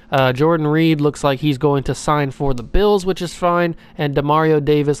Allen. Jordan Reed looks like he's going to sign for the Bills, which is fine, and Demario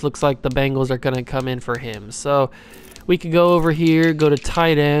Davis looks like the Bengals are going to come in for him. So we could go over here, go to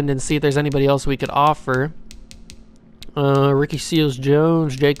tight end, and see if there's anybody else we could offer. Ricky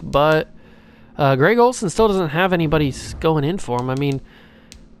Seals-Jones, Jake Butt. Greg Olsen still doesn't have anybody going in for him. I mean,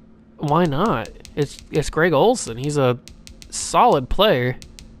 why not? It's Greg Olsen. He's a solid player.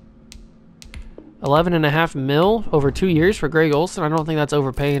 11.5 mil over 2 years for Greg Olsen. I don't think that's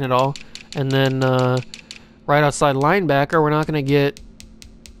overpaying at all. And then right outside linebacker, we're not going to get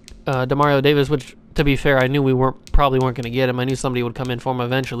Demario Davis, which, to be fair, I knew we probably weren't going to get him. I knew somebody would come in for him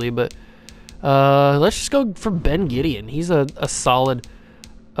eventually. But let's just go for Ben Gideon. He's a solid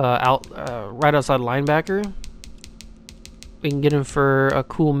right outside linebacker. We can get him for a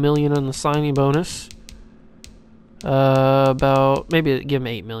cool $1 million on the signing bonus. About maybe give him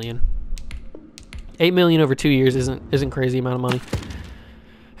 $8 million. $8 million over 2 years isn't crazy amount of money.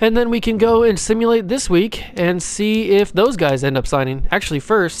 And then we can go and simulate this week and see if those guys end up signing. Actually,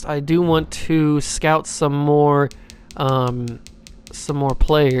 first I do want to scout some more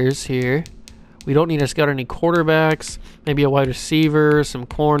players here. We don't need to scout any quarterbacks. Maybe a wide receiver, some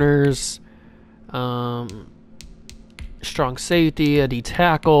corners, strong safety, a D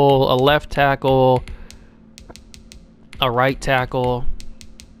tackle, a left tackle, a right tackle.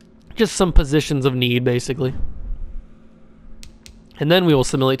 Just some positions of need, basically. And then we will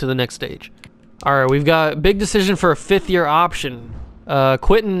simulate to the next stage. All right, we've got a big decision for a 5th-year option.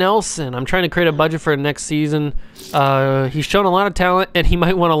 Quentin Nelson. I'm trying to create a budget for next season. He's shown a lot of talent, and he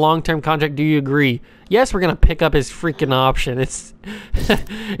might want a long-term contract. Do you agree? Yes, we're going to pick up his freaking option. It's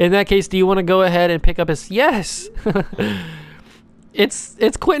in that case, do you want to go ahead and pick up his... Yes!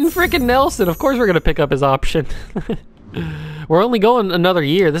 It's Quentin freaking Nelson. Of course we're going to pick up his option. We're only going another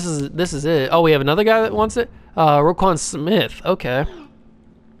year. This is it. Oh, we have another guy that wants it? Roquan Smith. Okay.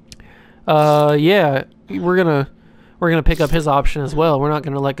 Yeah, we're gonna pick up his option as well. We're not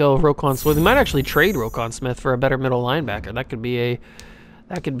gonna let go of Roquan Smith. We might actually trade Roquan Smith for a better middle linebacker. That could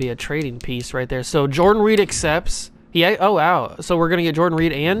be a trading piece right there. So Jordan Reed accepts. Oh wow. So we're gonna get Jordan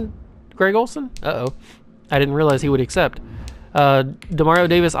Reed and Greg Olsen? Uh-oh. I didn't realize he would accept. Demario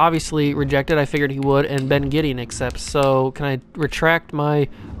Davis obviously rejected. I figured he would, and Ben Gideon accepts. So can I retract my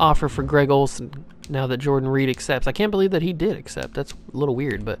offer for Greg Olsen now that Jordan Reed accepts? I can't believe that he did accept. That's a little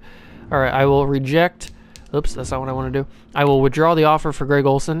weird, but all right. I will reject. Oops, that's not what I want to do. I will withdraw the offer for Greg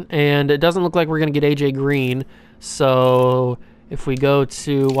Olsen, and it doesn't look like we're going to get AJ Green. So if we go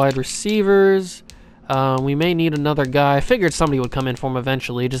to wide receivers, we may need another guy. I figured somebody would come in for him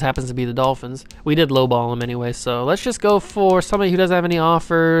eventually. It just happens to be the Dolphins. We did lowball him anyway, so let's just go for somebody who doesn't have any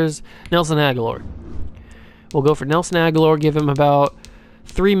offers. Nelson Aguilar. We'll go for Nelson Aguilar, give him about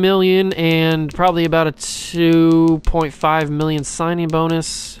 $3 million and probably about a $2.5 million signing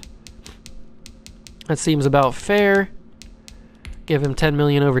bonus. That seems about fair. Give him $10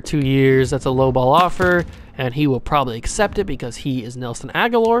 million over 2 years. That's a lowball offer, and he will probably accept it because he is Nelson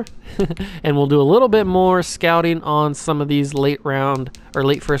Aguilar. And we'll do a little bit more scouting on some of these late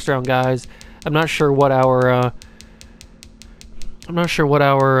first round guys. I'm not sure what our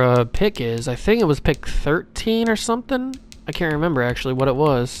pick is. I think it was pick 13 or something. I can't remember actually what it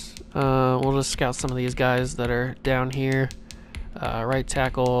was. We'll just scout some of these guys that are down here. Right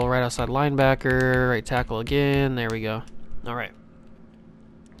tackle, right outside linebacker, right tackle again. There we go. All right.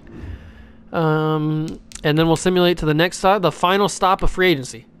 And then we'll simulate to the next side, the final stop of free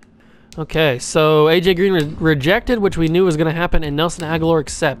agency. Okay, so AJ Green rejected, which we knew was going to happen, and Nelson Aguilar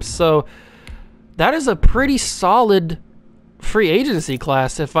accepts. So that is a pretty solid free agency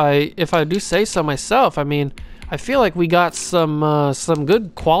class, if I do say so myself. I mean, I feel like we got some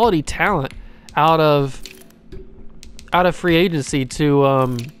good quality talent out of free agency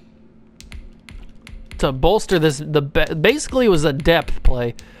to bolster this. Basically, it was a depth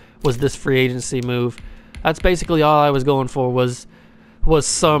play. Was this free agency move? That's basically all I was going for. Was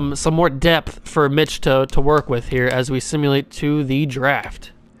some more depth for Mitch to work with here as we simulate to the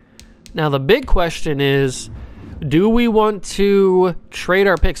draft. Now the big question is, do we want to trade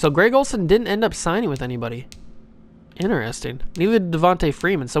our picks? So Greg Olsen didn't end up signing with anybody. Interesting. Neither did Devontae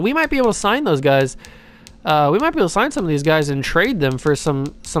Freeman. So we might be able to sign those guys. We might be able to sign some of these guys and trade them for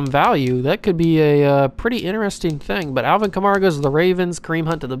some value. That could be a pretty interesting thing. But Alvin Kamara goes to the Ravens, Kareem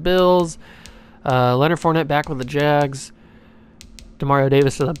Hunt to the Bills, Leonard Fournette back with the Jags, Demario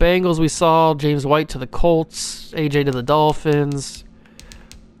Davis to the Bengals we saw, James White to the Colts, AJ to the Dolphins.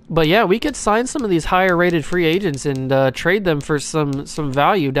 But yeah, we could sign some of these higher rated free agents and trade them for some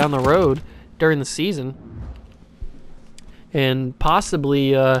value down the road during the season. And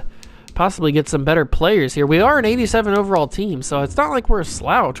possibly get some better players here. We are an 87 overall team, so it's not like we're a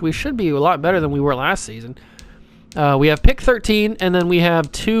slouch. We should be a lot better than we were last season. We have pick 13, and then we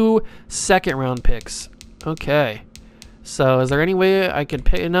have 2 second-round picks. Okay. So is there any way I could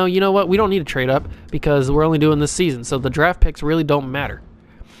pick? No, you know what? We don't need to trade up because we're only doing this season, so the draft picks really don't matter.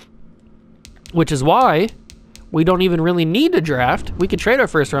 Which is why we don't even really need to draft. We could trade our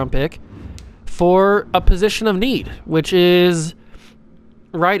first-round pick for a position of need, which is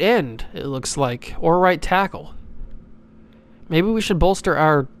right end, it looks like, or right tackle. Maybe we should bolster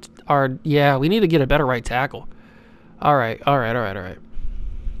our yeah, we need to get a better right tackle. All right. I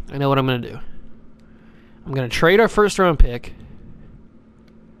know what I'm going to do. I'm going to trade our first round pick,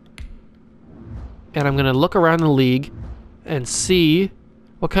 and I'm going to look around the league and see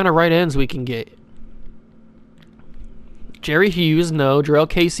what kind of right ends we can get. Jerry Hughes, no. Jarrell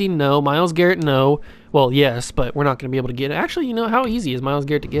Casey, no. Myles Garrett, no. Well, yes, but we're not going to be able to get it. Actually, you know, how easy is Myles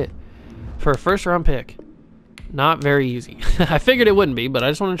Garrett to get for a first-round pick? Not very easy. I figured it wouldn't be, but I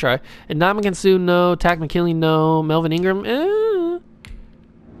just want to try. And Ndamukong Suh, no. Tack McKinley, no. Melvin Ingram,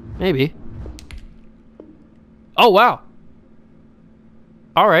 maybe. Oh, wow.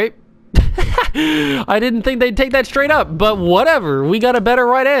 All right. I didn't think they'd take that straight up, but whatever. We got a better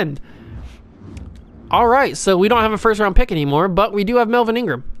right end. All right, so we don't have a first-round pick anymore, but we do have Melvin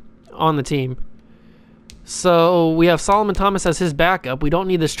Ingram on the team. So we have Solomon Thomas as his backup. We don't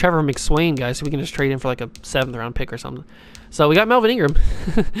need this Trevor McSwain guy, so we can just trade him for like a 7th-round pick or something. So we got Melvin Ingram.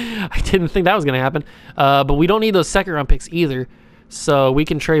 I didn't think that was going to happen. But we don't need those 2nd-round picks either, so we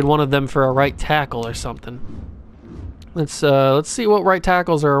can trade one of them for a right tackle or something. Let's see what right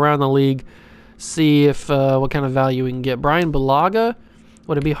tackles are around the league. See if what kind of value we can get. Brian Bulaga.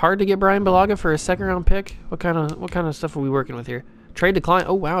 Would it be hard to get Brian Bulaga for a 2nd-round pick? What kind of stuff are we working with here? Trade decline.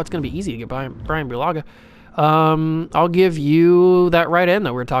 Oh wow, it's gonna be easy to get Brian Bulaga. I'll give you that right end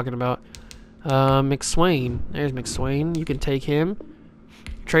that we're talking about. McSwain. There's McSwain. You can take him.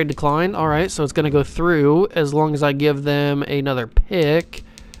 Trade decline. All right, so it's gonna go through as long as I give them another pick,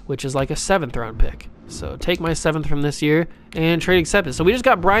 which is like a 7th-round pick. So take my 7th from this year and trade accepted. So we just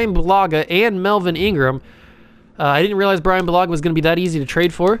got Brian Bulaga and Melvin Ingram. I didn't realize Brian Bulaga was going to be that easy to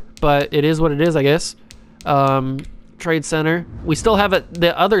trade for, but it is what it is, I guess. Trade center. We still have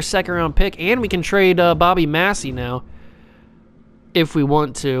the other 2nd-round pick, and we can trade Bobby Massey now if we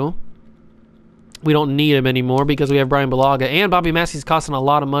want to. We don't need him anymore because we have Brian Bulaga, and Bobby Massey's costing a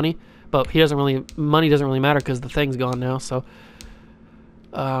lot of money, but money doesn't really matter because the thing's gone now. So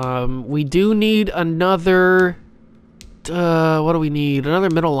we do need another. What do we need?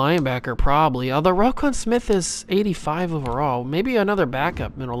 Another middle linebacker, probably. Although Roquan Smith is 85 overall. Maybe another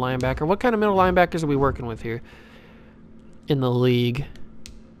backup middle linebacker. What kind of middle linebackers are we working with here in the league?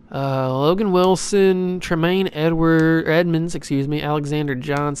 Logan Wilson, Tremaine Edmonds, Alexander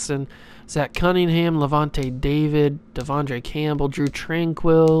Johnson, Zach Cunningham, Levante David, Devondre Campbell, Drew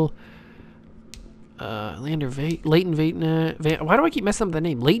Tranquill, Leighton Vander. Why do I keep messing up the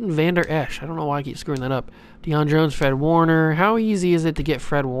name? Leighton Vander Esch. I don't know why I keep screwing that up. Deion Jones, Fred Warner. How easy is it to get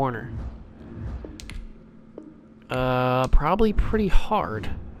Fred Warner? Probably pretty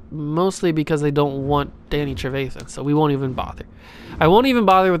hard. Mostly because they don't want Danny Trevathan, so we won't even bother. I won't even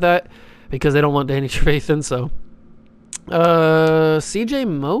bother with that because they don't want Danny Trevathan, so. CJ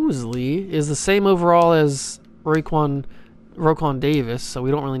Mosley is the same overall as Roquan Davis, so we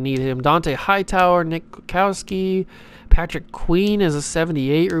don't really need him. Dante Hightower, Nick Kwiatkowski, Patrick Queen is a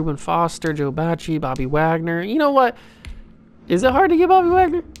 78, Reuben Foster, Joe Bacci, Bobby Wagner. You know what? Is it hard to get Bobby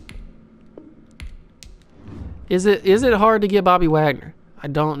Wagner? Is it hard to get Bobby Wagner? I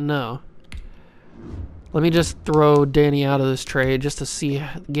don't know. Let me just throw Danny out of this trade just to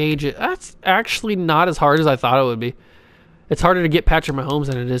gauge it. That's actually not as hard as I thought it would be. It's harder to get Patrick Mahomes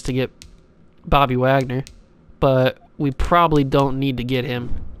than it is to get Bobby Wagner, but we probably don't need to get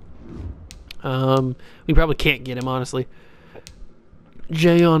him. We probably can't get him, honestly.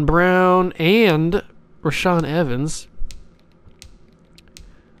 Jayon Brown and Rashaan Evans.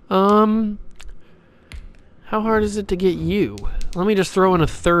 How hard is it to get you? Let me just throw in a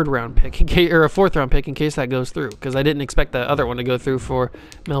 3rd-round pick, or a 4th-round pick in case that goes through, because I didn't expect that other one to go through for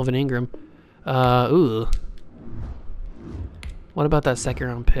Melvin Ingram. Ooh. What about that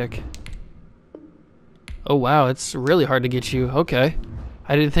 2nd-round pick? Oh, wow, it's really hard to get you. Okay.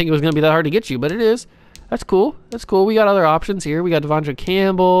 I didn't think it was going to be that hard to get you, but it is. That's cool. That's cool. We got other options here. We got Devondre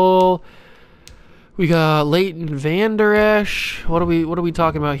Campbell. We got Leighton Vander Esch. What are we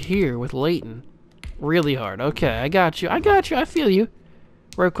talking about here with Leighton? Really hard. Okay, I got you. I feel you.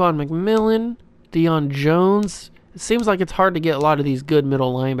 Roquan McMillan, Deion Jones. It seems like it's hard to get a lot of these good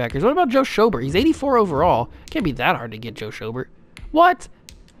middle linebackers. What about Joe Schobert? He's 84 overall. Can't be that hard to get Joe Schobert. What?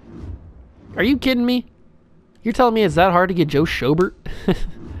 Are you kidding me? You're telling me it's that hard to get Joe Schobert?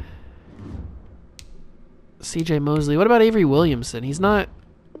 CJ Mosley. What about Avery Williamson? He's not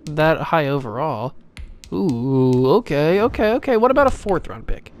that high overall. Ooh, okay. What about a 4th-round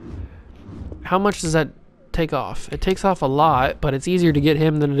pick? How much does that take off? It takes off a lot, but it's easier to get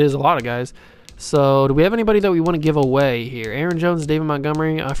him than it is a lot of guys. So, do we have anybody that we want to give away here? Aaron Jones, David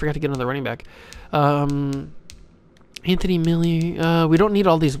Montgomery. I forgot to get another running back. Anthony Millie. We don't need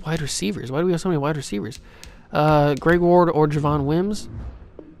all these wide receivers. Why do we have so many wide receivers? Greg Ward or Javon Wims.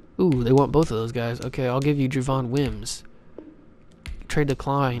 Ooh, they want both of those guys. Okay, I'll give you Javon Wims. Trade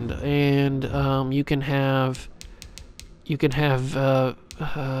declined. And you can have...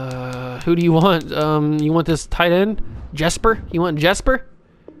 who do you want? You want this tight end? Jesper? You want Jesper?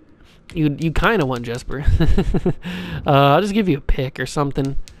 You kind of want Jesper. I'll just give you a pick or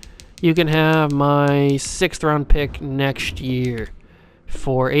something. You can have my 6th round pick next year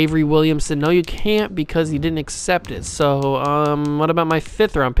for Avery Williamson. No, you can't because he didn't accept it. So, what about my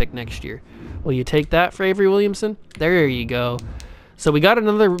 5th round pick next year? Will you take that for Avery Williamson? There you go. So we got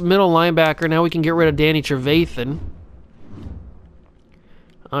another middle linebacker. Now we can get rid of Danny Trevathan.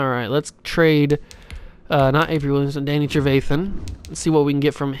 All right, let's trade, not Avery Williamson, Danny Trevathan. Let's see what we can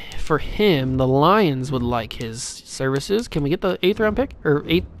get for him. The Lions would like his services. Can we get the 8th round pick or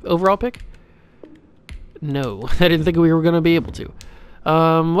 8th overall pick? No, I didn't think we were going to be able to.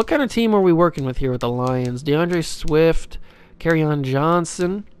 What kind of team are we working with here with the Lions? DeAndre Swift, Kerryon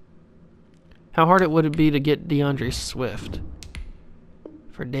Johnson. How hard would it be to get DeAndre Swift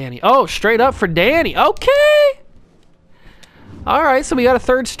for Danny? Oh, straight up for Danny. Okay. All right, so we got a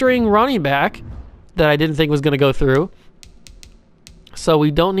 3rd string running back that I didn't think was going to go through. So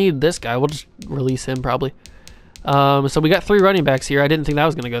we don't need this guy. We'll just release him probably. So we got 3 running backs here. I didn't think that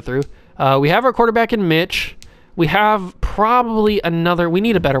was going to go through. We have our quarterback in Mitch. We have probably another. We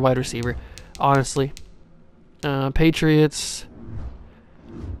need a better wide receiver, honestly. Patriots.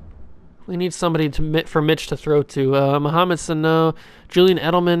 We need somebody for Mitch to throw to. Mohamed Sano, Julian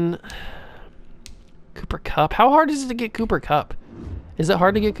Edelman, Cooper Kupp. How hard is it to get Cooper Kupp? Is it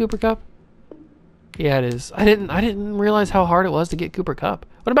hard to get Cooper Kupp? Yeah, it is. I didn't realize how hard it was to get Cooper Kupp.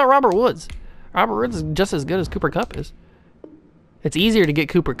 What about Robert Woods? Robert Woods is just as good as Cooper Kupp is. It's easier to get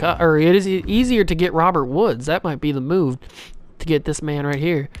Cooper Kupp, or it is easier to get Robert Woods. That might be the move to get this man right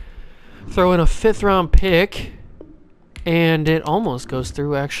here. Throw in a 5th round pick. And it almost goes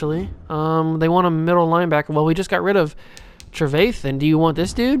through, actually. They want a middle linebacker. Well, we just got rid of Trevathan. Do you want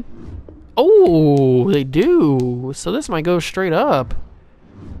this dude? Oh, they do. So this might go straight up.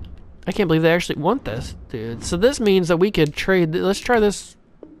 I can't believe they actually want this, dude. So this means that we could trade. Let's try this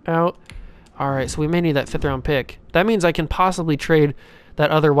out. All right, so we may need that 5th round pick. That means I can possibly trade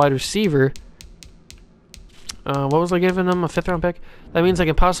that other wide receiver. What was I giving them? A 5th round pick? That means I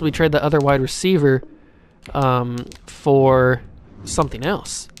can possibly trade the other wide receiver for something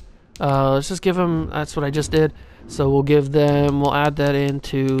else. Let's just give them, that's what I just did. So we'll add that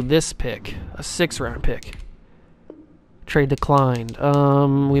into this pick, a 6th round pick. Trade declined.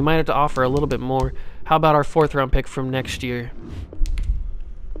 We might have to offer a little bit more. How about our 4th round pick from next year?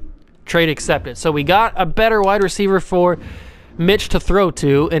 Trade accepted. So we got a better wide receiver for Mitch to throw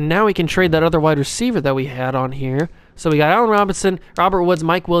to, and now we can trade that other wide receiver that we had on here. So we got Allen Robinson, Robert Woods,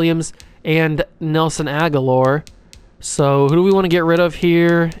 Mike Williams, and Nelson Aguilar. So who do we want to get rid of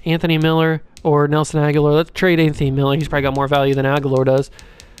here? Anthony Miller or Nelson Aguilar? Let's trade Anthony Miller. He's probably got more value than Aguilar does.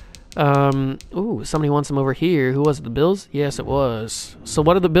 Ooh, somebody wants him over here. Who was it, the Bills? Yes, it was. So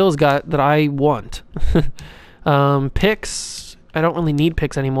what do the Bills got that I want? Picks. I don't really need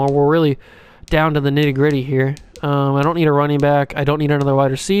picks anymore. We're really down to the nitty-gritty here. I don't need a running back. I don't need another wide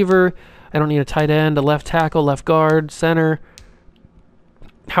receiver. I don't need a tight end, a left tackle, left guard, center.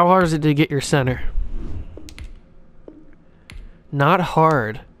 How hard is it to get your center? Not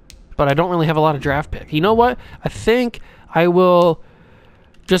hard, but I don't really have a lot of draft pick. You know what? I think I will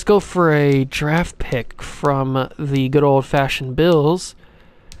just go for a draft pick from the good old-fashioned Bills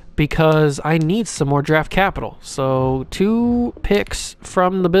because I need some more draft capital. So 2 picks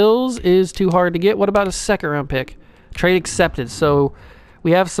from the Bills is too hard to get. What about a 2nd round pick? Trade accepted. So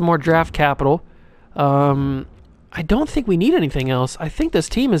we have some more draft capital. I don't think we need anything else. I think this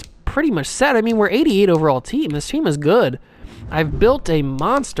team is pretty much set. I mean, we're 88 overall team. This team is good. I've built a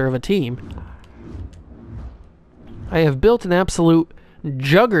monster of a team. I have built an absolute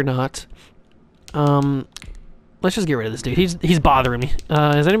juggernaut. Let's just get rid of this dude. He's bothering me.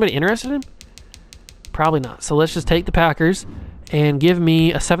 Is anybody interested in him? Probably not. So let's just take the Packers and give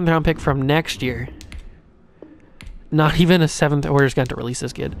me a 7th round pick from next year. Not even a 7th. We're just going to have to release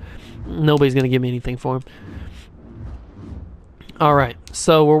this kid. Nobody's going to give me anything for him. All right.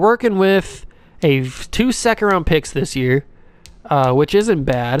 So we're working with 2 2nd round picks this year, which isn't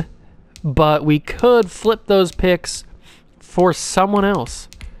bad, but we could flip those picks for someone else.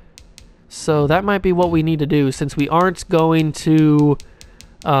 So that might be what we need to do since we aren't going to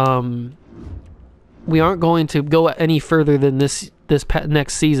go any further than this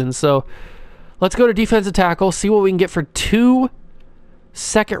next season. So let's go to defensive tackle, see what we can get for 2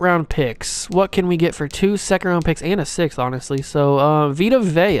 2nd round picks. What can we get for 2 2nd round picks and a 6th, honestly? So Vita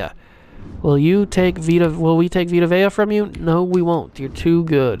Vea. Will we take Vita Vea from you? No, we won't. You're too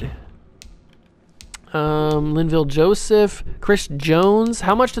good. Linville Joseph, Chris Jones.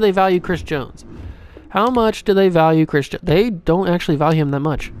 How much do they value Chris Jones? How much do they value Chris Jones? They don't actually value him that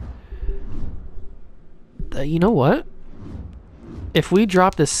much. You know what? if we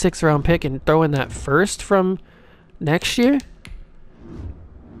drop this 6th round pick and throw in that first from next year.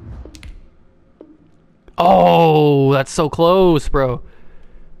 Oh, that's so close, bro.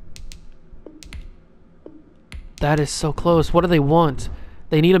 That is so close. What do they want?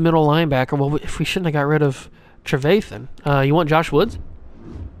 They need a middle linebacker. Well, if we shouldn't have got rid of Trevathan. You want Josh Woods?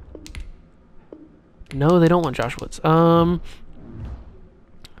 No, they don't want Josh Woods.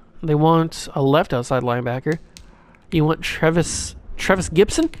 They want a left outside linebacker. You want Travis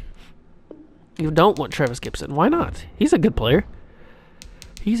Gibson? You don't want Travis Gibson. Why not? He's a good player.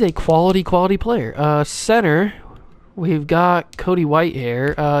 He's a quality player. Center, we've got Cody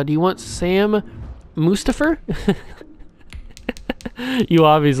Whitehair. Do you want Sam Mustipher? You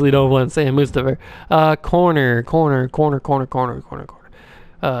obviously don't want Sam Mustipher. Corner.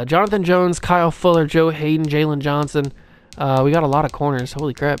 Jonathan Jones, Kyle Fuller, Joe Hayden, Jalen Johnson. We got a lot of corners.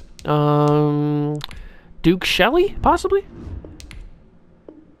 Holy crap. Duke Shelley, possibly?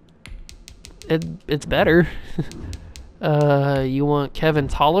 It's better. You want Kevin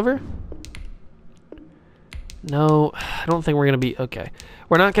Tolliver? No, I don't think we're going to be... Okay.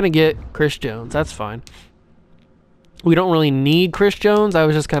 We're not going to get Chris Jones. That's fine. We don't really need Chris Jones. I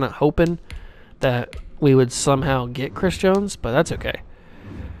was just kind of hoping that we would somehow get Chris Jones, but that's okay.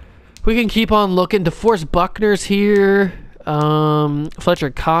 We can keep on looking. DeForest Buckner's here. Fletcher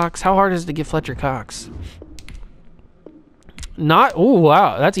Cox. How hard is it to get Fletcher Cox? Not... Oh,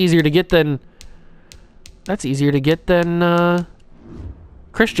 wow. That's easier to get than...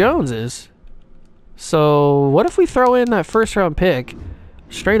 Chris Jones is. So, what if we throw in that first round pick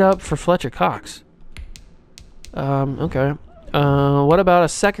straight up for Fletcher Cox? Okay. What about a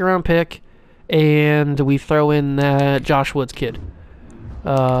 2nd round pick and we throw in that Josh Woods kid?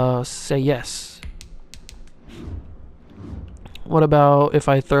 Say yes. What about if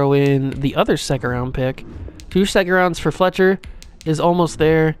I throw in the other 2nd round pick? 2 2nd rounds for Fletcher is almost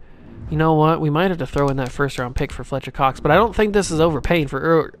there. You know what? We might have to throw in that 1st round pick for Fletcher Cox, but I don't think this is overpaying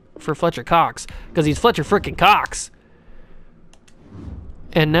for Fletcher Cox because he's Fletcher freaking Cox.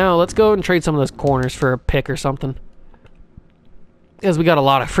 And now let's go and trade some of those corners for a pick or something, because we got a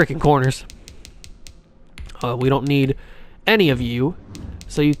lot of freaking corners. We don't need any of you,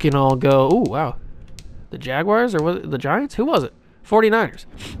 so you can all go. Oh wow, the Jaguars, or was it the Giants? Who was it? 49ers.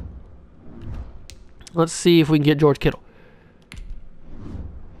 Let's see if we can get George Kittle.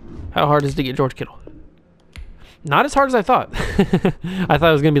 How hard is it to get George Kittle? Not as hard as I thought. I thought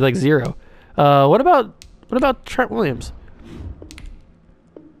it was gonna be like 0. What about Trent Williams?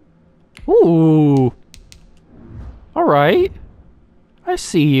 Ooh. All right. I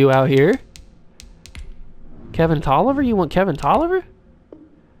see you out here. Kevin Tolliver? You want Kevin Tolliver?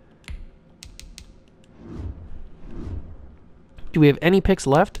 Do we have any picks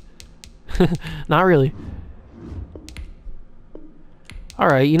left? Not really. All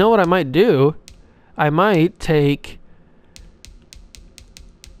right, you know what I might do? I might take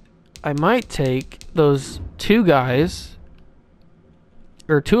those 2 guys,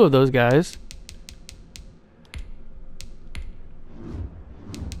 or 2 of those guys.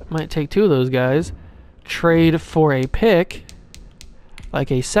 Might take 2 of those guys, trade for a pick, like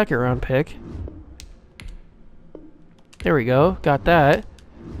a 2nd round pick. There we go, got that.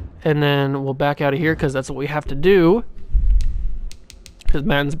 And then we'll back out of here because that's what we have to do. Because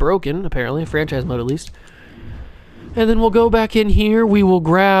Madden's broken, apparently, franchise mode at least. And then we'll go back in here. We will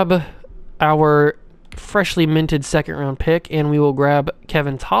grab our freshly minted 2nd round pick, and we will grab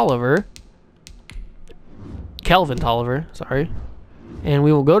Kelvin Tolliver, sorry. And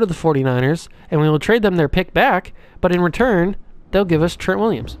we will go to the 49ers, and we will trade them their pick back, but in return, they'll give us Trent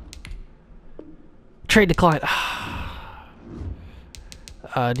Williams. Trade declined.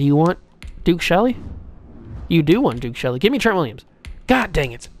 Do you want Duke Shelley? You do want Duke Shelley. Give me Trent Williams. God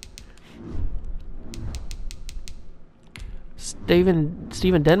dang it. Steven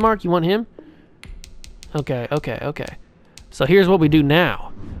Denmark, you want him? Okay. So here's what we do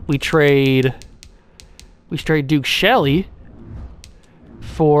now. We trade Duke Shelley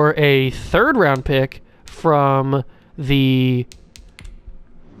for a 3rd round pick from the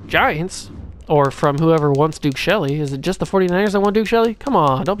Giants, or from whoever wants Duke Shelley. Is it just the 49ers that want Duke Shelley? Come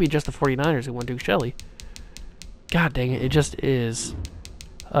on, don't be just the 49ers who want Duke Shelley. God dang it, it just is.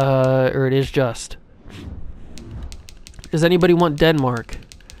 Or it is just. Does anybody want Denmark?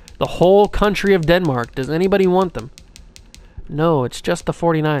 The whole country of Denmark. Does anybody want them? No, it's just the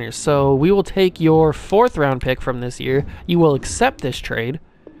 49ers. So we will take your 4th round pick from this year. You will accept this trade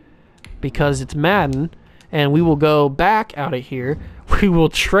because it's Madden. And we will go back out of here. We will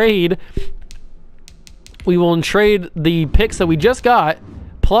trade the picks that we just got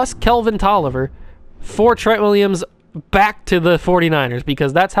plus Kelvin Tolliver for Trent Williams back to the 49ers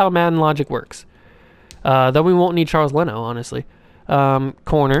because that's how Madden logic works. Then we won't need Charles Leno, honestly.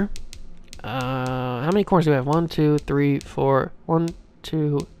 Corner. How many corners do we have? 1, 2, 3, 4. 1,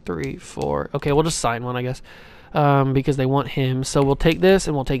 2, 3, 4. Okay, we'll just sign one, I guess, because they want him. So we'll take this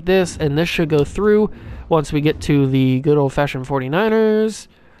and we'll take this, and this should go through once we get to the good old-fashioned 49ers.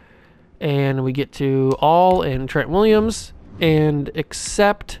 And we get to all and Trent Williams and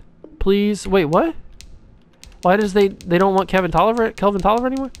accept, please. Wait, what? Why does they don't want Kelvin Tolliver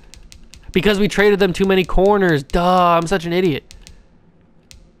anymore? Because we traded them too many corners. Duh, I'm such an idiot.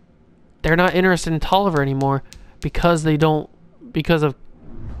 They're not interested in Tolliver anymore because of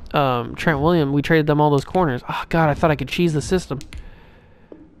Trent Williams. We traded them all those corners. Oh God, I thought I could cheese the system.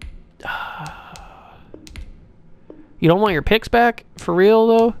 You don't want your picks back? For real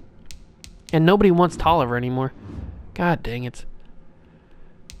though? And nobody wants Tolliver anymore. God dang it.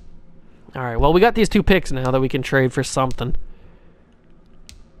 Alright, well we got these 2 picks now that we can trade for something.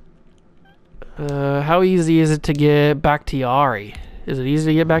 How easy is it to get Bakhtiari? Is it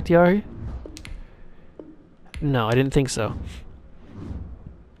easy to get Bakhtiari? No, I didn't think so.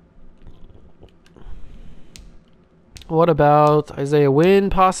 What about Isaiah Wynn,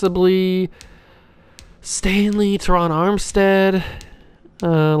 possibly? Stanley, Teron Armstead,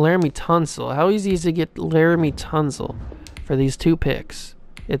 Laramie Tunsil. How easy is it to get Laramie Tunsil for these 2 picks?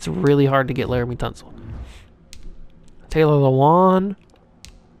 It's really hard to get Laramie Tunsil. Taylor Lewan,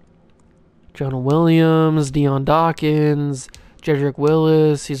 Jonah Williams, Deion Dawkins, Jedrick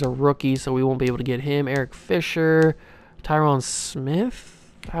Willis. He's a rookie, so we won't be able to get him. Eric Fisher, Tyron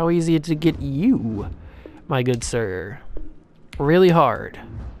Smith. How easy is it to get you, my good sir? Really hard.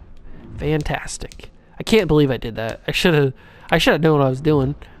 Fantastic. I can't believe I did that. I should have known what I was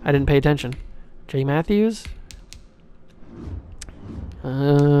doing. I didn't pay attention. Jay Matthews.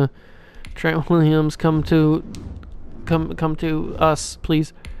 Trent Williams, come to us,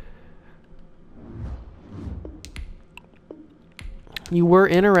 please. You were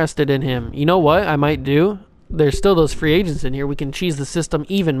interested in him. You know what I might do? There's still those free agents in here. We can cheese the system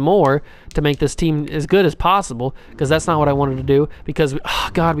even more to make this team as good as possible, because that's not what I wanted to do. Because, oh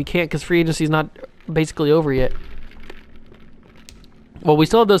God, we can't, because free agency's not basically over yet. Well, we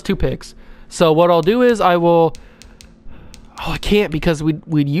still have those 2 picks. So what I'll do is I will... Oh, I can't, because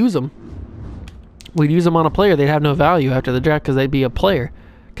we'd use them. We'd use them on a player. They'd have no value after the draft because they'd be a player.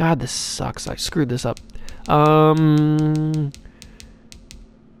 God, this sucks. I screwed this up.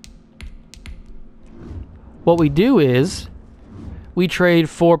 What we do is we trade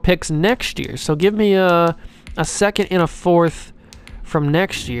 4 picks next year. So give me a 2nd and a 4th from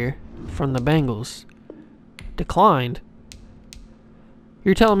next year from the Bengals. Declined.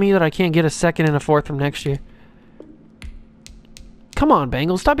 You're telling me that I can't get a 2nd and a 4th from next year? Come on,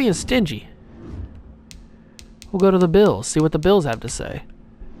 Bengals. Stop being stingy. We'll go to the Bills. See what the Bills have to say.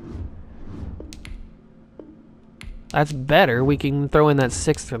 That's better. We can throw in that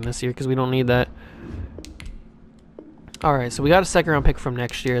 6th from this year because we don't need that. Alright, so we got a 2nd round pick from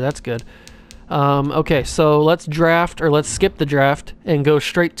next year. That's good. Okay, so let's draft, or let's skip the draft and go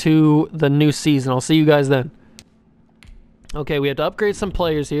straight to the new season. I'll see you guys then. Okay, we have to upgrade some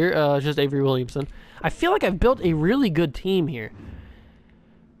players here. Just Avery Williamson. I feel like I've built a really good team here.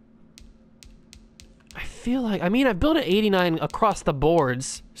 I mean, I've built an 89 across the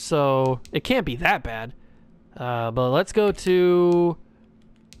boards, so it can't be that bad. But let's go to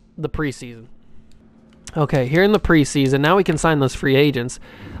the preseason. Okay, here in the preseason, now we can sign those free agents.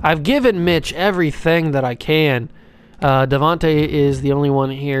 I've given Mitch everything that I can. Devontae is the only one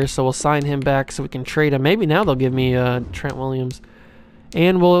here, so we'll sign him back so we can trade him. Maybe now they'll give me Trent Williams.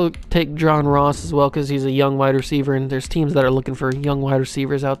 And we'll take John Ross as well because he's a young wide receiver, and there's teams that are looking for young wide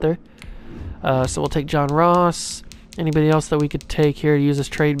receivers out there. So we'll take John Ross. Anybody else that we could take here to use as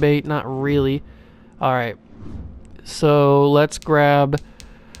trade bait? Not really. All right. So let's grab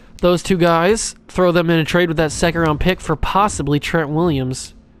those 2 guys, throw them in a trade with that 2nd round pick for possibly Trent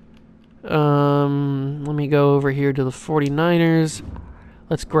Williams. Let me go over here to the 49ers.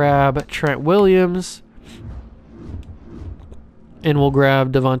 Let's grab Trent Williams. And we'll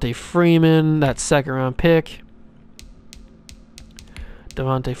grab Devontae Freeman, that 2nd round pick.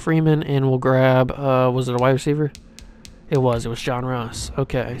 Devontae Freeman, and we'll grab, was it a wide receiver? It was John Ross.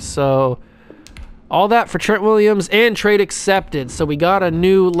 Okay, so all that for Trent Williams and trade accepted. So we got a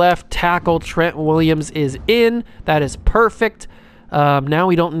new left tackle. Trent Williams is in. That is perfect. Now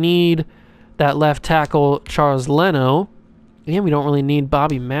we don't need that left tackle, Charles Leno. And we don't really need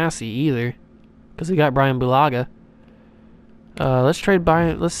Bobby Massey either because we got Brian Bulaga. Let's trade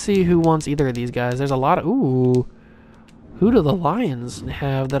by. Let's see who wants either of these guys. There's a lot of... Ooh. Who do the Lions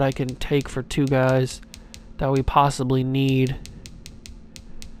have that I can take for 2 guys that we possibly need.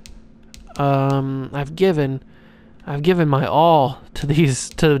 I've given my all to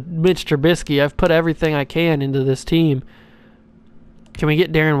Mitch Trubisky. I've put everything I can into this team. Can we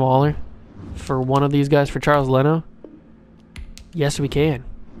get Darren Waller for one of these guys for Charles Leno? Yes, we can.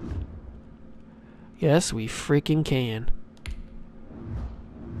 Yes, we freaking can.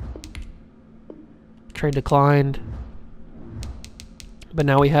 Trade declined. But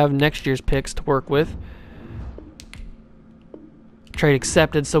now we have next year's picks to work with. Trade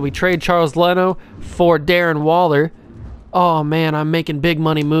accepted. So we trade Charles Leno for Darren Waller. Oh, man, I'm making big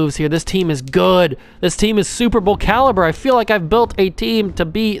money moves here. This team is good. This team is Super Bowl caliber. I feel like I've built a team to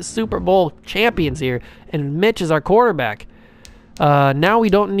be Super Bowl champions here. And Mitch is our quarterback. Now we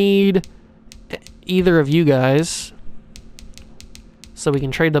don't need either of you guys. So we can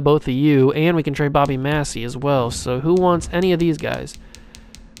trade the both of you. And we can trade Bobby Massey as well. So who wants any of these guys?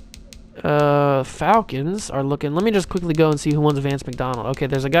 Falcons are looking. Let me just quickly go and see who wants Vance McDonald. Okay,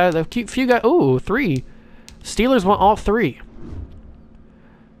 there's a guy, a few guys. Ooh, 3. Steelers want all 3.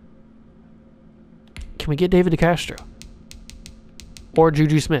 Can we get David DeCastro? Or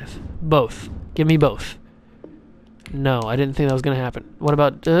Juju Smith? Both. Give me both. No, I didn't think that was going to happen. What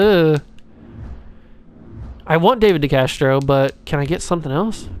about... I want David DeCastro, but can I get something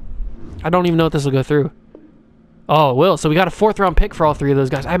else? I don't even know if this will go through. Oh, it will. So we got a 4th round pick for all 3 of those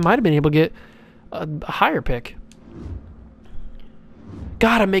guys. I might have been able to get a higher pick.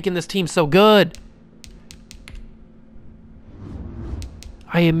 God, I'm making this team so good.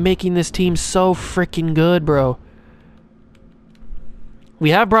 I am making this team so freaking good, bro.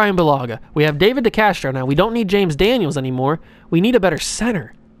 We have Brian Bulaga. We have David DeCastro now. We don't need James Daniels anymore. We need a better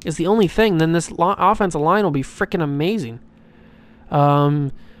center is the only thing. Then this offensive line will be freaking amazing.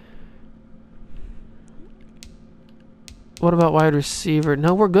 What about wide receiver?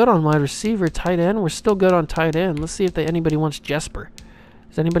 No, we're good on wide receiver. Tight end, we're still good on tight end. Let's see if anybody wants Jesper.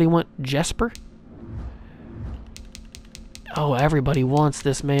 Does anybody want Jesper? Oh, everybody wants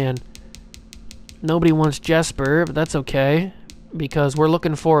this man. Nobody wants Jesper, but that's okay because we're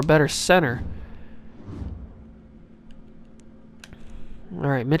looking for a better center. All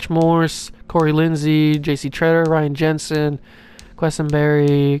right, Mitch Morse, Corey Lindsey, J.C. Treader, Ryan Jensen,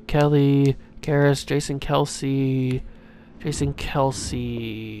 Quessenberry, Kelly, Karras, Jason Kelsey.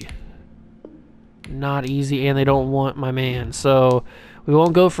 Not easy, and they don't want my man, so we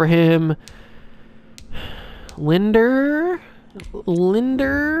won't go for him. Brandon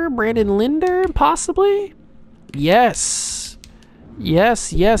Linder, possibly? Yes.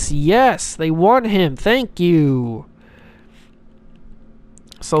 They want him. Thank you.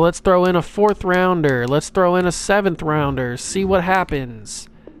 So let's throw in a 4th rounder. Let's throw in a 7th rounder. See what happens.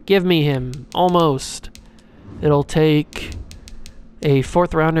 Give me him. Almost. It'll take a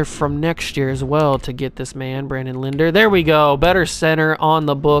 4th rounder from next year as well to get this man, Brandon Linder. There we go. Better center on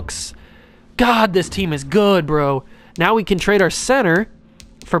the books. God, this team is good, bro. Now we can trade our center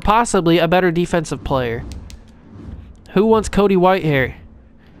for possibly a better defensive player. Who wants Cody Whitehair?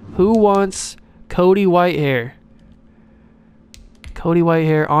 Who wants Cody Whitehair? Cody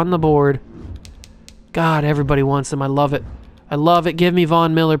Whitehair on the board. God, everybody wants him. I love it. I love it. Give me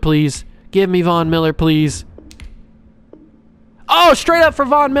Von Miller, please. Give me Von Miller, please. Oh, straight up for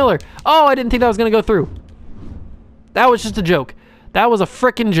Von Miller. Oh, I didn't think that was going to go through. That was just a joke. That was a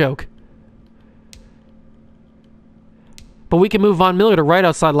frickin' joke. But we can move Von Miller to right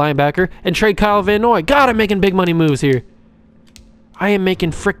outside linebacker and trade Kyle Van Noy. God, I'm making big money moves here. I am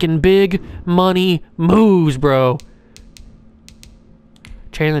making frickin' big money moves, bro.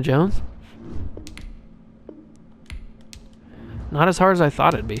 Chandler Jones? Not as hard as I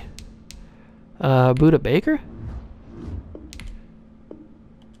thought it'd be. Buda Baker?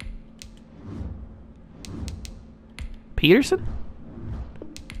 Peterson?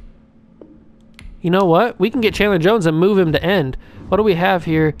 You know what? We can get Chandler Jones and move him to end. What do we have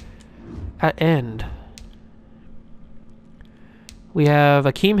here at end? We have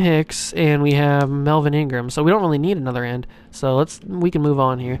Akeem Hicks and we have Melvin Ingram. So we don't really need another end. So we can move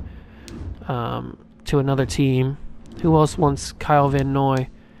on here to another team. Who else wants Kyle Van Noy?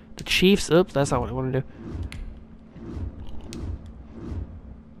 The Chiefs. Oops, that's not what I want to do.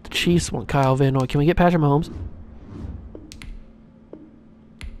 The Chiefs want Kyle Van Noy. Can we get Patrick Mahomes?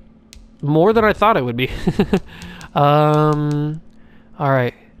 More than I thought it would be. All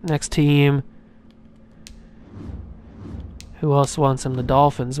right, next team. Who else wants him? The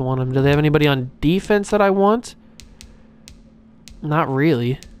Dolphins want him. Do they have anybody on defense that I want? Not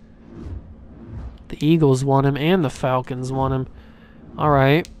really. The Eagles want him and the Falcons want him. All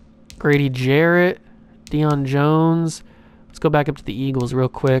right. Grady Jarrett, Deion Jones. Let's go back up to the Eagles real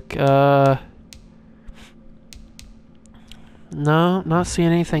quick. No, not seeing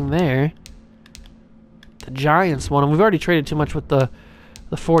anything there. The Giants won, and we've already traded too much with the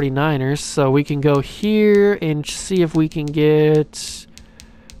 49ers, so we can go here and see if we can get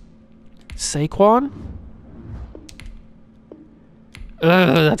Saquon.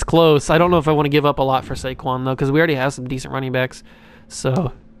 That's close. I don't know if I want to give up a lot for Saquon, though, because we already have some decent running backs.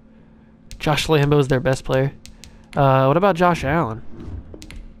 So, Josh Lambo's their best player. What about Josh Allen?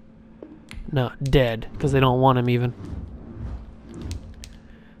 No, dead, because they don't want him even.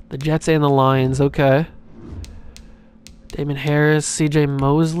 The Jets and the Lions, okay. Damon Harris, CJ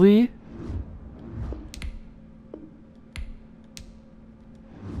Mosley.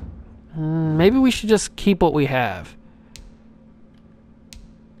 Maybe we should just keep what we have.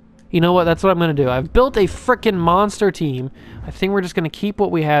 You know what? That's what I'm going to do. I've built a freaking monster team. I think we're just going to keep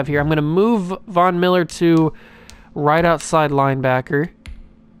what we have here. I'm going to move Von Miller to right outside linebacker.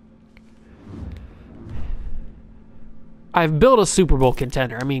 I've built a Super Bowl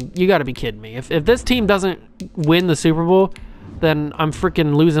contender. I mean, you got to be kidding me. If this team doesn't win the Super Bowl, then I'm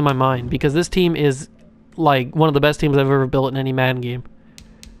freaking losing my mind, because this team is like one of the best teams I've ever built in any Madden game.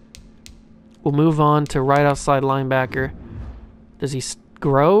 We'll move on to right outside linebacker. Does he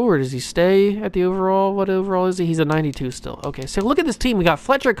grow or does he stay at the overall? What overall is he? He's a 92 still. Okay, so look at this team. We got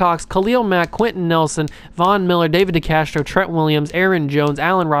Fletcher Cox, Khalil Mack, Quentin Nelson, Von Miller, David DeCastro, Trent Williams, Aaron Jones,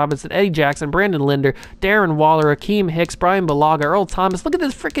 Allen Robinson, Eddie Jackson, Brandon Linder, Darren Waller, Akeem Hicks, Brian Balaga, Earl Thomas. Look at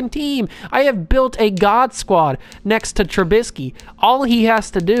this freaking team. I have built a God squad next to Trubisky. All he has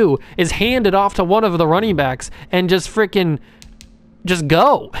to do is hand it off to one of the running backs and just freaking just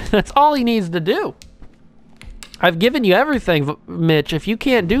go. That's all he needs to do. I've given you everything, Mitch. If you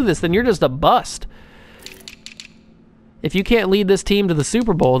can't do this, then you're just a bust. If you can't lead this team to the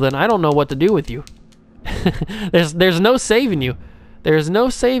Super Bowl, then I don't know what to do with you. There's no saving you. There's no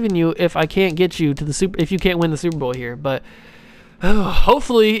saving you if I can't get you to the if you can't win the Super Bowl here. But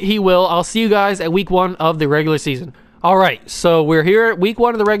hopefully he will. I'll see you guys at week 1 of the regular season. All right, so we're here at week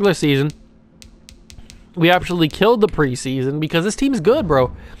 1 of the regular season. We absolutely killed the preseason because this team's good,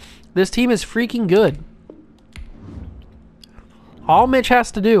 bro. This team is freaking good. All Mitch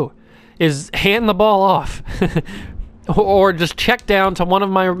has to do is hand the ball off or just check down to one of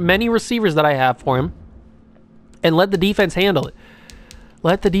my many receivers that I have for him and let the defense handle it.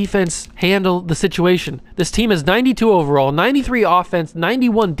 Let the defense handle the situation. This team is 92 overall, 93 offense,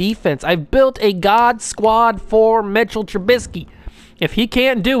 91 defense. I've built a God squad for Mitchell Trubisky. If he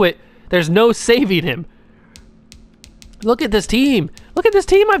can't do it, there's no saving him. Look at this team. Look at this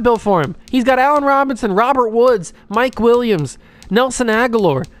team I built for him. He's got Allen Robinson, Robert Woods, Mike Williams, Nelson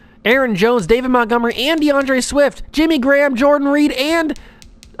Aguilar, Aaron Jones, David Montgomery, and DeAndre Swift, Jimmy Graham, Jordan Reed, and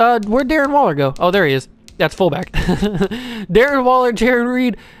where'd Darren Waller go? Oh, there he is. That's fullback. Darren Waller, Jordan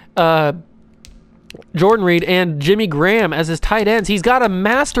Reed, and Jimmy Graham as his tight ends. He's got a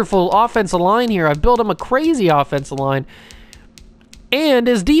masterful offensive line here. I've built him a crazy offensive line. And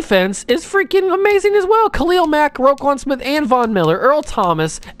his defense is freaking amazing as well. Khalil Mack, Roquan Smith, and Von Miller, Earl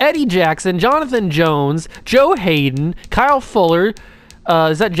Thomas, Eddie Jackson, Jonathan Jones, Joe Hayden, Kyle Fuller,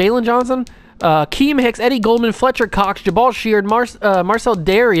 is that Jalen Johnson? Keem Hicks, Eddie Goldman, Fletcher Cox, Jabal Sheard, Marcel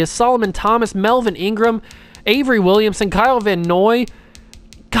Darius, Solomon Thomas, Melvin Ingram, Avery Williamson, Kyle Van Noy.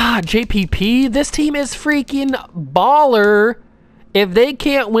 God, JPP, this team is freaking baller. If they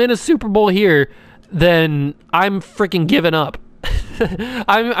can't win a Super Bowl here, then I'm freaking giving up.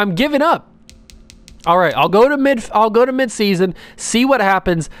 I'm giving up. All right, I'll go to mid-season, see what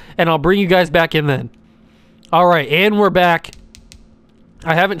happens, and I'll bring you guys back in then. All right, and we're back.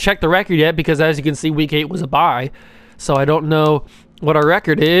 I haven't checked the record yet because, as you can see, week 8 was a bye, so I don't know what our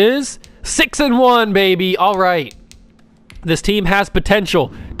record is. 6-1, baby. All right. This team has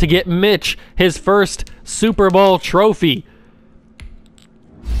potential to get Mitch his first Super Bowl trophy.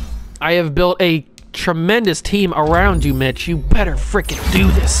 I have built a tremendous team around you, Mitch. You better freaking do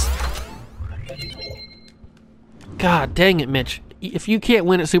this. God dang it, Mitch. If you can't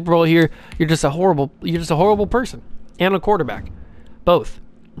win a Super Bowl here, you're just a horrible person and a quarterback. Both.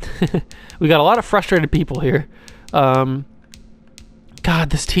 We got a lot of frustrated people here. God,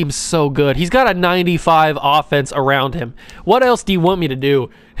 this team's so good. He's got a 95 offense around him. What else do you want me to do?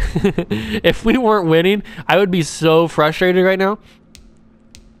 If we weren't winning, I would be so frustrated right now.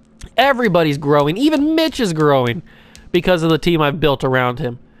 Everybody's growing. Even Mitch is growing because of the team I've built around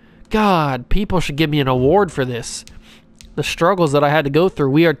him. God, people should give me an award for this. The struggles that I had to go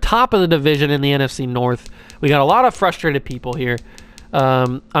through. We are top of the division in the NFC North. We got a lot of frustrated people here.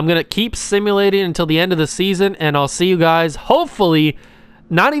 I'm going to keep simulating until the end of the season, and I'll see you guys, hopefully,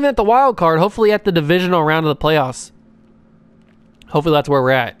 not even at the wild card, hopefully at the divisional round of the playoffs. Hopefully that's where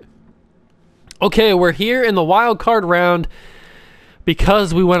we're at. Okay, we're here in the wild card round.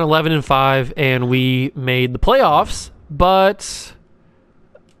 because we went 11-5 and we made the playoffs, but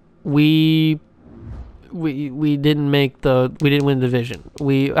we didn't win the division.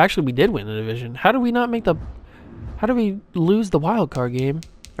 We did win the division. How did we lose the wild card game?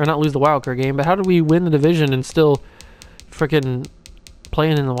 Or not lose the wild card game, but how did we win the division and still freaking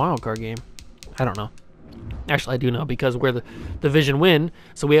playing in the wild card game? I don't know. Actually, I do know, because we're the division win,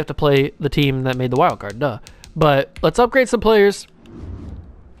 so we have to play the team that made the wild card. Duh. But let's upgrade some players.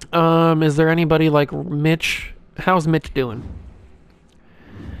 Is there anybody like Mitch? How's Mitch doing?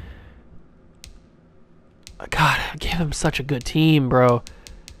 God, I gave him such a good team, bro.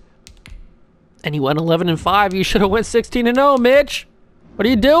 And he went 11-5. You should have went 16-0, Mitch. What are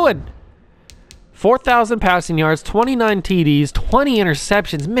you doing? 4,000 passing yards, 29 TDs, 20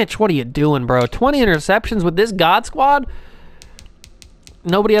 interceptions. Mitch, what are you doing, bro? 20 interceptions with this God squad?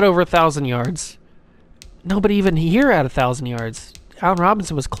 Nobody had over 1,000 yards. Nobody even here had 1,000 yards. Allen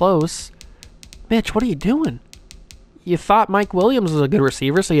Robinson was close. Mitch, what are you doing? You thought Mike Williams was a good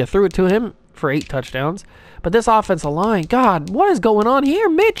receiver, so you threw it to him for 8 touchdowns. But this offensive line, God, what is going on here,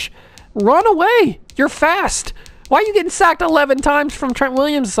 Mitch? Run away. You're fast. Why are you getting sacked 11 times from Trent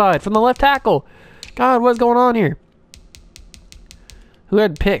Williams' side, from the left tackle? God, what's going on here? Who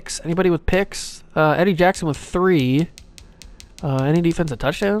had picks? Anybody with picks? Eddie Jackson with 3. Any defensive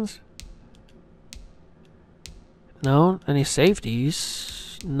touchdowns? No. Any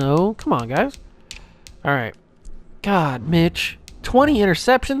safeties? No. Come on, guys. All right. God, Mitch. 20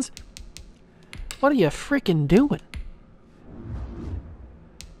 interceptions? What are you freaking doing?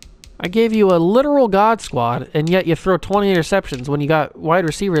 I gave you a literal God squad, and yet you throw 20 interceptions when you got wide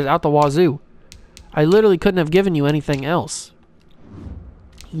receivers out the wazoo. I literally couldn't have given you anything else.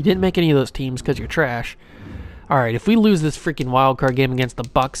 You didn't make any of those teams because you're trash. All right, if we lose this freaking wild card game against the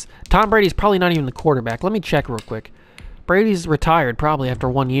Bucks, Tom Brady's probably not even the quarterback. Let me check real quick. Brady's retired probably after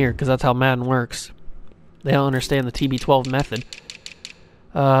 1 year, because that's how Madden works. They don't understand the TB12 method.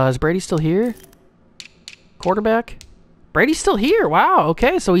 Is Brady still here? Quarterback? Brady's still here. Wow,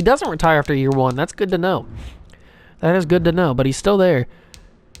 okay, so he doesn't retire after year 1. That's good to know. That is good to know, but he's still there.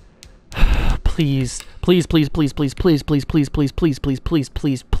 Please, please, please, please, please, please, please, please, please, please, please, please,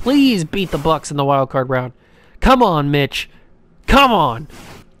 please, please beat the Bucks in the wild card round. Come on, Mitch. Come on.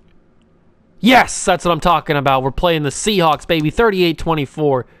 Yes, that's what I'm talking about. We're playing the Seahawks, baby.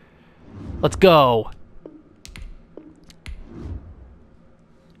 38-24. Let's go.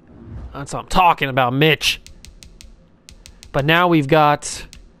 That's what I'm talking about, Mitch. But now we've got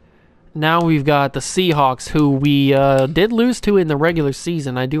the Seahawks, who we did lose to in the regular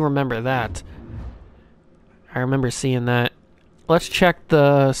season. I do remember that. I remember seeing that. Let's check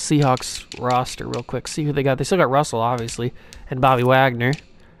the Seahawks roster real quick. See who they got. They still got Russell, obviously, and Bobby Wagner.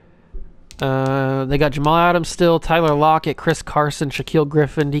 They got Jamal Adams still, Tyler Lockett, Chris Carson, Shaquille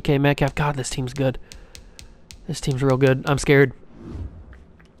Griffin, DK Metcalf. God, this team's good. This team's real good. I'm scared.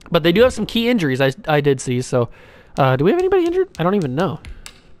 But they do have some key injuries I did see, so... do we have anybody injured? I don't even know.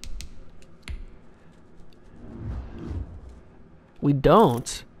 We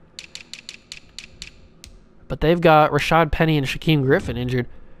don't. But they've got Rashad Penny and Shaquem Griffin injured.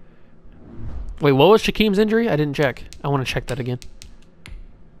 Wait, what was Shaquem's injury? I didn't check. I want to check that again.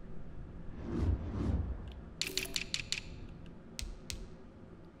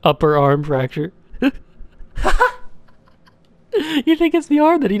 Upper arm fracture. You think it's the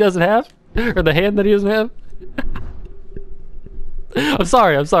arm that he doesn't have? Or the hand that he doesn't have? I'm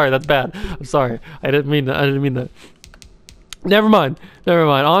sorry, that's bad. I'm sorry. I didn't mean that. Never mind.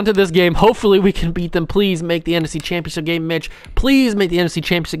 On to this game. Hopefully we can beat them. Please make the NFC Championship game, Mitch. Please make the NFC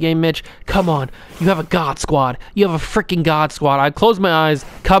Championship game, Mitch. Come on. You have a God squad. You have a freaking God squad. I close my eyes.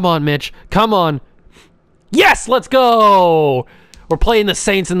 Come on, Mitch. Come on. Yes, let's go. We're playing the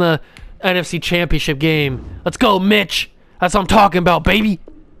Saints in the NFC Championship game. Let's go, Mitch. That's what I'm talking about, baby.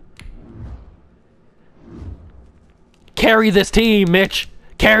 Carry this team, Mitch.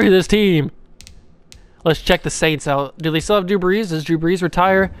 Carry this team. Let's check the Saints out. Do they still have Drew Brees? Does Drew Brees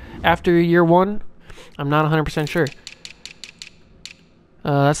retire after year 1? I'm not 100% sure.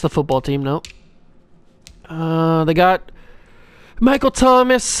 That's the football team, nope. They got Michael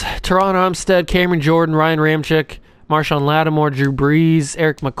Thomas, Teron Armstead, Cameron Jordan, Ryan Ramczyk, Marshawn Lattimore, Drew Brees,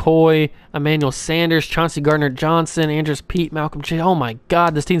 Eric McCoy, Emmanuel Sanders, Chauncey Gardner-Johnson, Andrews Pete, Malcolm Chase. Oh my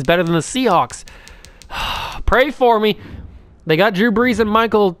God, this team's better than the Seahawks. Pray for me. They got Drew Brees and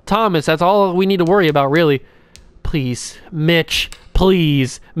Michael Thomas. That's all we need to worry about, really. Please, Mitch.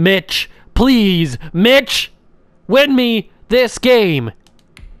 Please, Mitch. Please, Mitch. Win me this game.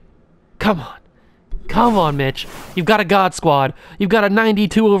 Come on. Come on, Mitch. You've got a God squad. You've got a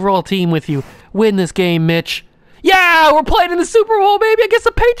 92 overall team with you. Win this game, Mitch. Yeah, we're playing in the Super Bowl, baby, against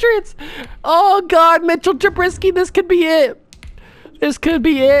the Patriots. Oh, God, Mitchell Trubisky, this could be it. This could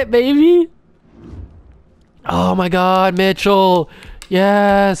be it, baby. Oh, my God, Mitchell.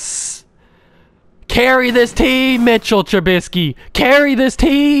 Yes. Carry this team, Mitchell Trubisky. Carry this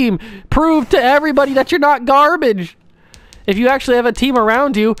team. Prove to everybody that you're not garbage. If you actually have a team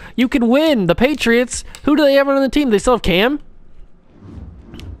around you, you can win. The Patriots, who do they have on the team? They still have Cam?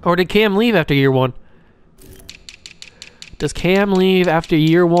 Or did Cam leave after year 1? Does Cam leave after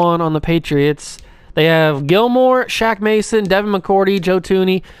year 1 on the Patriots? They have Gilmore, Shaq Mason, Devin McCourty, Joe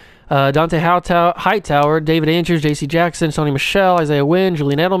Tooney, Dante Hightower, David Andrews, J.C. Jackson, Sony Michel, Isaiah Wynn,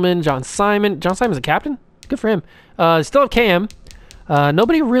 Julian Edelman, John Simon. John Simon's a captain? Good for him. Still have Cam.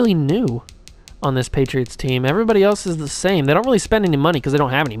 Nobody really new on this Patriots team. Everybody else is the same. They don't really spend any money because they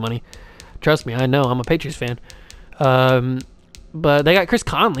don't have any money. Trust me, I know. I'm a Patriots fan. But they got Chris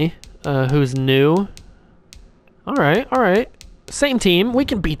Conley, who's new. All right. Same team. We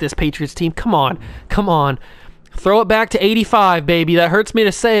can beat this Patriots team. Come on. Throw it back to 85, baby. That hurts me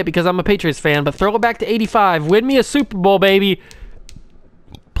to say it because I'm a Patriots fan, but throw it back to 85. Win me a Super Bowl, baby.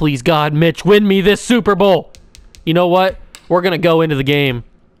 Please, God, Mitch, win me this Super Bowl. You know what? We're going to go into the game,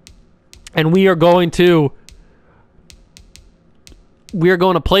 and we are going to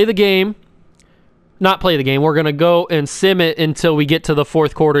play the game. Not play the game. We're going to go and sim it until we get to the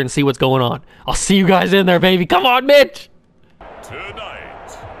fourth quarter and see what's going on. I'll see you guys in there, baby. Come on, Mitch. Tonight,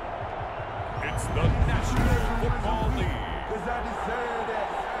 it's the National Football League.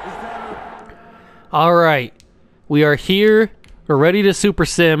 All right. We are here. We're ready to super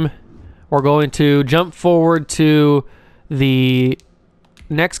sim. We're going to jump forward to the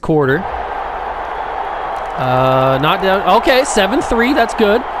next quarter. Not down. Okay, 7-3. That's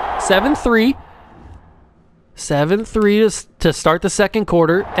good. 7-3. 7-3 to start the second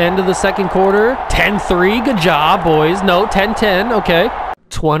quarter. End of the second quarter. 10-3. Good job, boys. No, 10-10. Okay.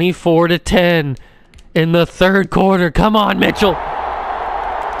 24-10 in the third quarter. Come on, Mitchell.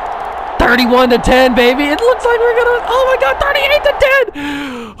 31-10, baby. It looks like we're gonna. Oh my God,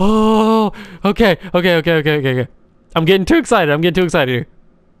 38-10. Oh, okay. I'm getting too excited. Here.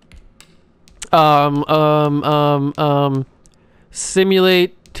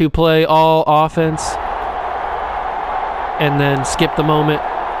 Simulate to play all offense. And then skip the moment.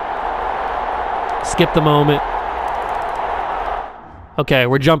 Okay,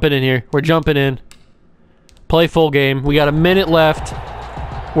 we're jumping in here. Play full game. We got a minute left.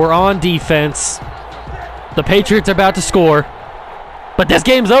 We're on defense. The Patriots are about to score. But this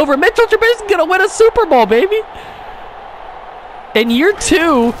game's over. Mitchell Trubisky's going to win a Super Bowl, baby. In year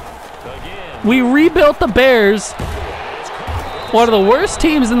 2, we rebuilt the Bears. One of the worst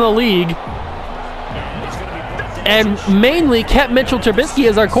teams in the league. And mainly kept Mitchell Trubisky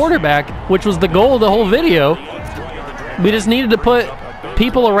as our quarterback, which was the goal of the whole video. We just needed to put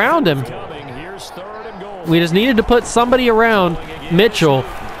people around him. We just needed to put somebody around Mitchell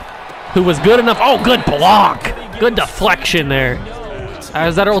who was good enough. Oh, good block. Good deflection there.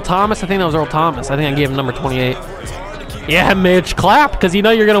 Is that Earl Thomas? I think that was Earl Thomas. I think I gave him number 28. Yeah, Mitch, clap, because you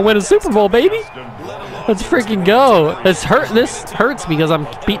know you're going to win a Super Bowl, baby. Let's freaking go. This hurts because I'm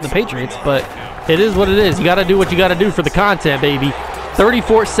beating the Patriots, but it is what it is. You got to do what you got to do for the content, baby.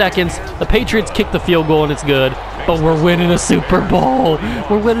 34 seconds. The Patriots kick the field goal, and it's good. But we're winning a Super Bowl.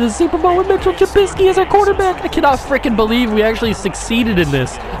 We're winning a Super Bowl with Mitchell Trubisky as our quarterback. I cannot freaking believe we actually succeeded in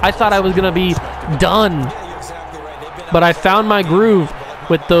this. I thought I was going to be done. But I found my groove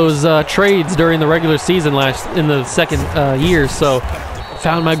with those trades during the regular season in the second year. So,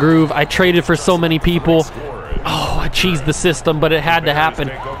 found my groove. I traded for so many people. Oh, I cheesed the system, but it had to happen.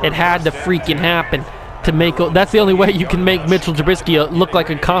 It had to freaking happen to make. That's the only way you can make Mitchell Trubisky look like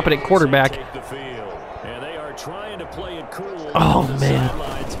a competent quarterback. Oh man,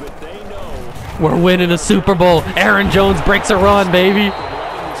 we're winning a Super Bowl. Aaron Jones breaks a run, baby.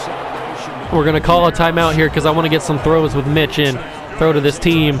 We're gonna call a timeout here because I want to get some throws with Mitch in. Throw to this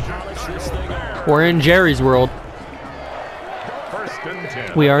team. We're in Jerry's world.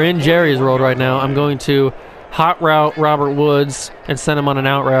 We are in Jerry's world right now. I'm going to hot route Robert Woods and send him on an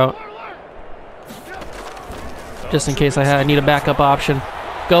out route. Just in case I need a backup option.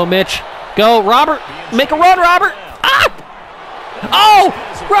 Go, Mitch. Go, Robert. Make a run, Robert. Ah! Oh!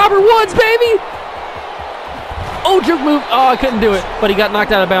 Robert Woods, baby! Oh, juke move. Oh, I couldn't do it, but he got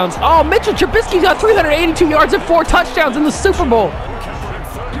knocked out of bounds. Oh, Mitchell Trubisky got 382 yards and 4 touchdowns in the Super Bowl.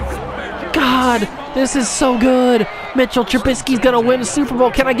 God, this is so good. Mitchell Trubisky's going to win a Super Bowl.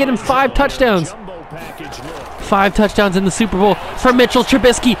 Can I get him 5 touchdowns? 5 touchdowns in the Super Bowl for Mitchell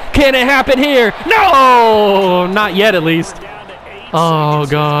Trubisky. Can it happen here? No! Not yet, at least. Oh,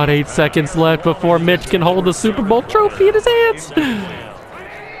 God, 8 seconds left before Mitch can hold the Super Bowl trophy in his hands.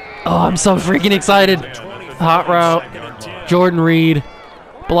 Oh, I'm so freaking excited. Hot route. Jordan Reed.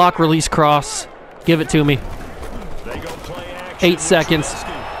 Block, release, cross. Give it to me. 8 seconds.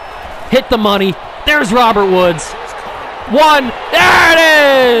 Hit the money. There's Robert Woods. 1. There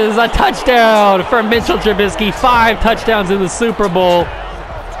it is! A touchdown for Mitchell Trubisky. 5 touchdowns in the Super Bowl.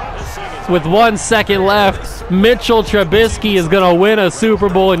 With 1 second left, Mitchell Trubisky is going to win a Super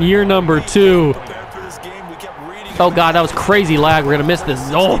Bowl in year number 2. Oh, God, that was crazy lag. We're going to miss this.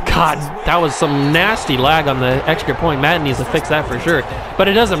 Oh, God, that was some nasty lag on the extra point. Madden needs to fix that for sure. But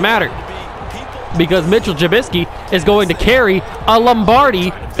it doesn't matter because Mitchell Trubisky is going to carry a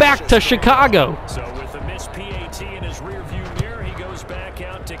Lombardi back to Chicago. So with the missed PAT in his rearview mirror, he goes back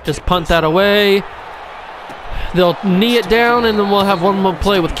out to Just punt that away. They'll knee it down, and then we'll have one more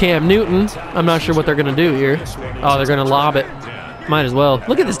play with Cam Newton. I'm not sure what they're going to do here. Oh, they're going to lob it. Might as well.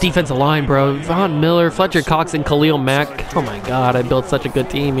 Look at this defensive line, bro. Von Miller, Fletcher Cox, and Khalil Mack. Oh, my God. I built such a good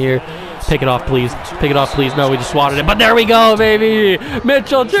team here. Pick it off, please. Pick it off, please. No, we just swatted it. But there we go, baby.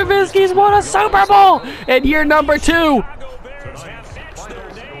 Mitchell Trubisky's won a Super Bowl in year number 2.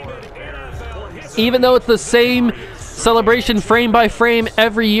 Even though it's the same celebration frame by frame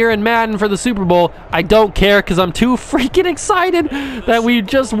every year in Madden for the Super Bowl, I don't care because I'm too freaking excited that we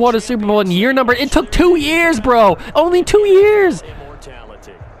just won a Super Bowl in year number. It took 2 years, bro. Only 2 years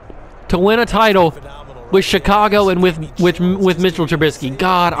to win a title with Chicago and with Mitchell Trubisky.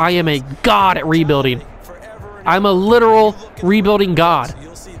 God, I am a god at rebuilding. I'm a literal rebuilding god.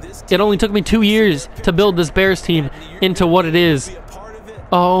 It only took me 2 years to build this Bears team into what it is.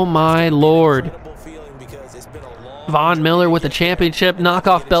 Oh my Lord. Von Miller with the championship.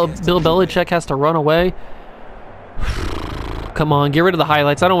 Knockoff Bill Belichick has to run away. Come on, get rid of the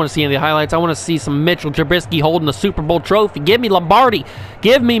highlights. I don't want to see any of the highlights. I want to see some Mitchell Trubisky holding the Super Bowl trophy. Give me Lombardi.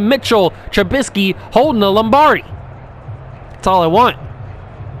 Give me Mitchell Trubisky holding the Lombardi. That's all I want.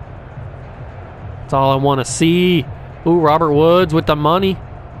 That's all I want to see. Ooh, Robert Woods with the money.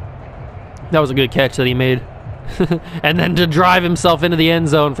 That was a good catch that he made. And then to drive himself into the end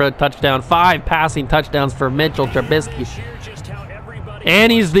zone for a touchdown. 5 passing touchdowns for Mitchell Trubisky.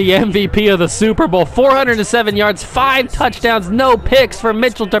 And he's the MVP of the Super Bowl. 407 yards, 5 touchdowns, no picks for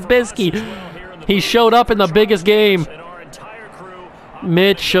Mitchell Trubisky. He showed up in the biggest game.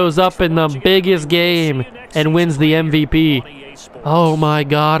 Mitch shows up in the biggest game and wins the MVP. Oh my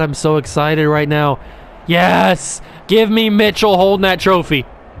God, I'm so excited right now. Yes, give me Mitchell holding that trophy.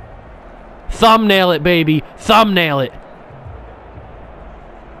 Thumbnail it, baby. Thumbnail it.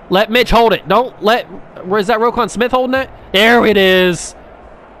 Let Mitch hold it. Don't let... Where's that Roquan Smith holding it? There it is.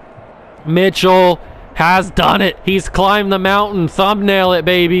 Mitchell has done it. He's climbed the mountain. Thumbnail it,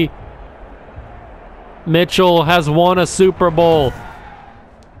 baby. Mitchell has won a Super Bowl.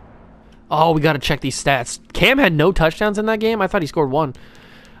 Oh, we got to check these stats. Cam had no touchdowns in that game? I thought he scored 1.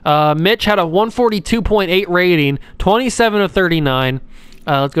 Mitch had a 142.8 rating, 27 of 39.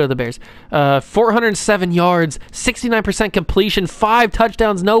 Let's go to the Bears. 407 yards, 69% completion, 5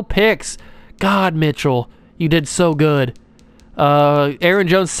 touchdowns, no picks. God, Mitchell, you did so good. Aaron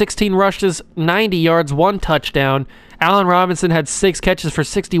Jones, 16 rushes, 90 yards, 1 touchdown. Allen Robinson had 6 catches for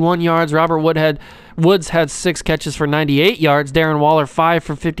 61 yards. Robert Woods had 6 catches for 98 yards. Darren Waller, 5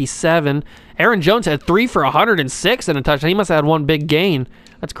 for 57. Aaron Jones had 3 for 106 and a touchdown. He must have had one big gain.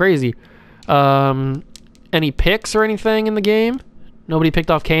 That's crazy. Any picks or anything in the game? Nobody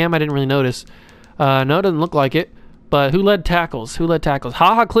picked off Cam? I didn't really notice. No, it doesn't look like it. But who led tackles? Who led tackles?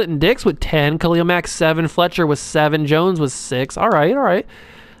 Ha Clinton Dix with 10. Khalil Mack 7. Fletcher with 7. Jones with 6. All right, all right.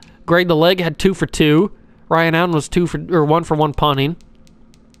 Greg the Leg had 2 for 2. Ryan Allen was 1 for 1 punting.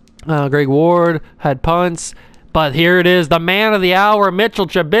 Greg Ward had punts. But here it is, the man of the hour, Mitchell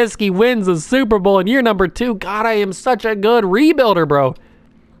Trubisky wins the Super Bowl in year number 2. God, I am such a good rebuilder, bro.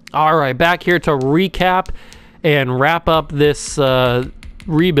 All right, back here to recap and wrap up this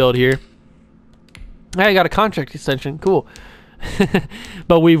rebuild here. I got a contract extension. Cool.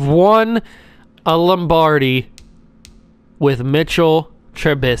 But we've won a Lombardi with Mitchell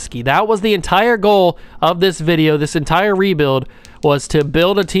Trubisky. That was the entire goal of this video. This entire rebuild was to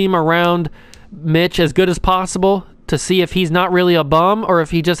build a team around Mitch as good as possible to see if he's not really a bum or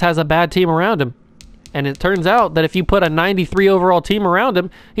if he just has a bad team around him. And it turns out that if you put a 93 overall team around him,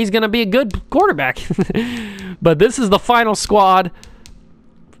 he's going to be a good quarterback. But this is the final squad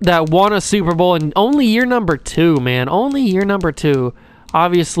that won a Super Bowl in only year number 2, man. Only year number 2.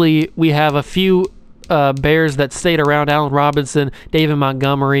 Obviously, we have a few Bears that stayed around. Allen Robinson, David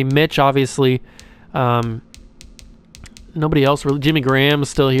Montgomery, Mitch, obviously. Nobody else really. Jimmy Graham's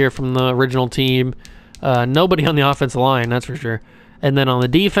still here from the original team. Nobody on the offensive line, that's for sure. And then on the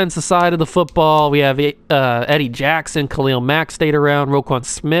defensive side of the football, we have Eddie Jackson, Khalil Mack stayed around, Roquan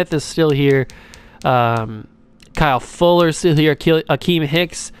Smith is still here, Kyle Fuller still here, Akeem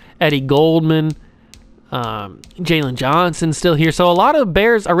Hicks, Eddie Goldman, Jalen Johnson still here. So a lot of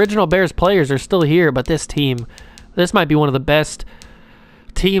original Bears players are still here, but this might be one of the best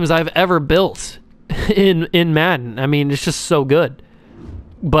teams I've ever built in Madden. I mean, it's just so good.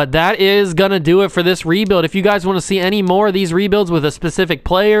 But that is going to do it for this rebuild. If you guys want to see any more of these rebuilds with a specific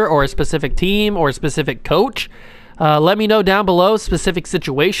player or a specific team or a specific coach, let me know down below, specific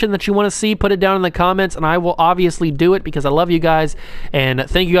situation that you want to see. Put it down in the comments, and I will obviously do it because I love you guys. And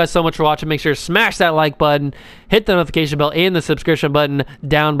thank you guys so much for watching. Make sure to smash that like button, hit the notification bell, and the subscription button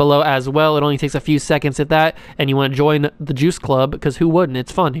down below as well. It only takes a few seconds at that, and you want to join the Juice Club because who wouldn't?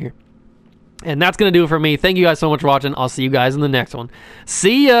 It's fun here. And that's going to do it for me. Thank you guys so much for watching. I'll see you guys in the next one.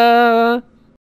 See ya!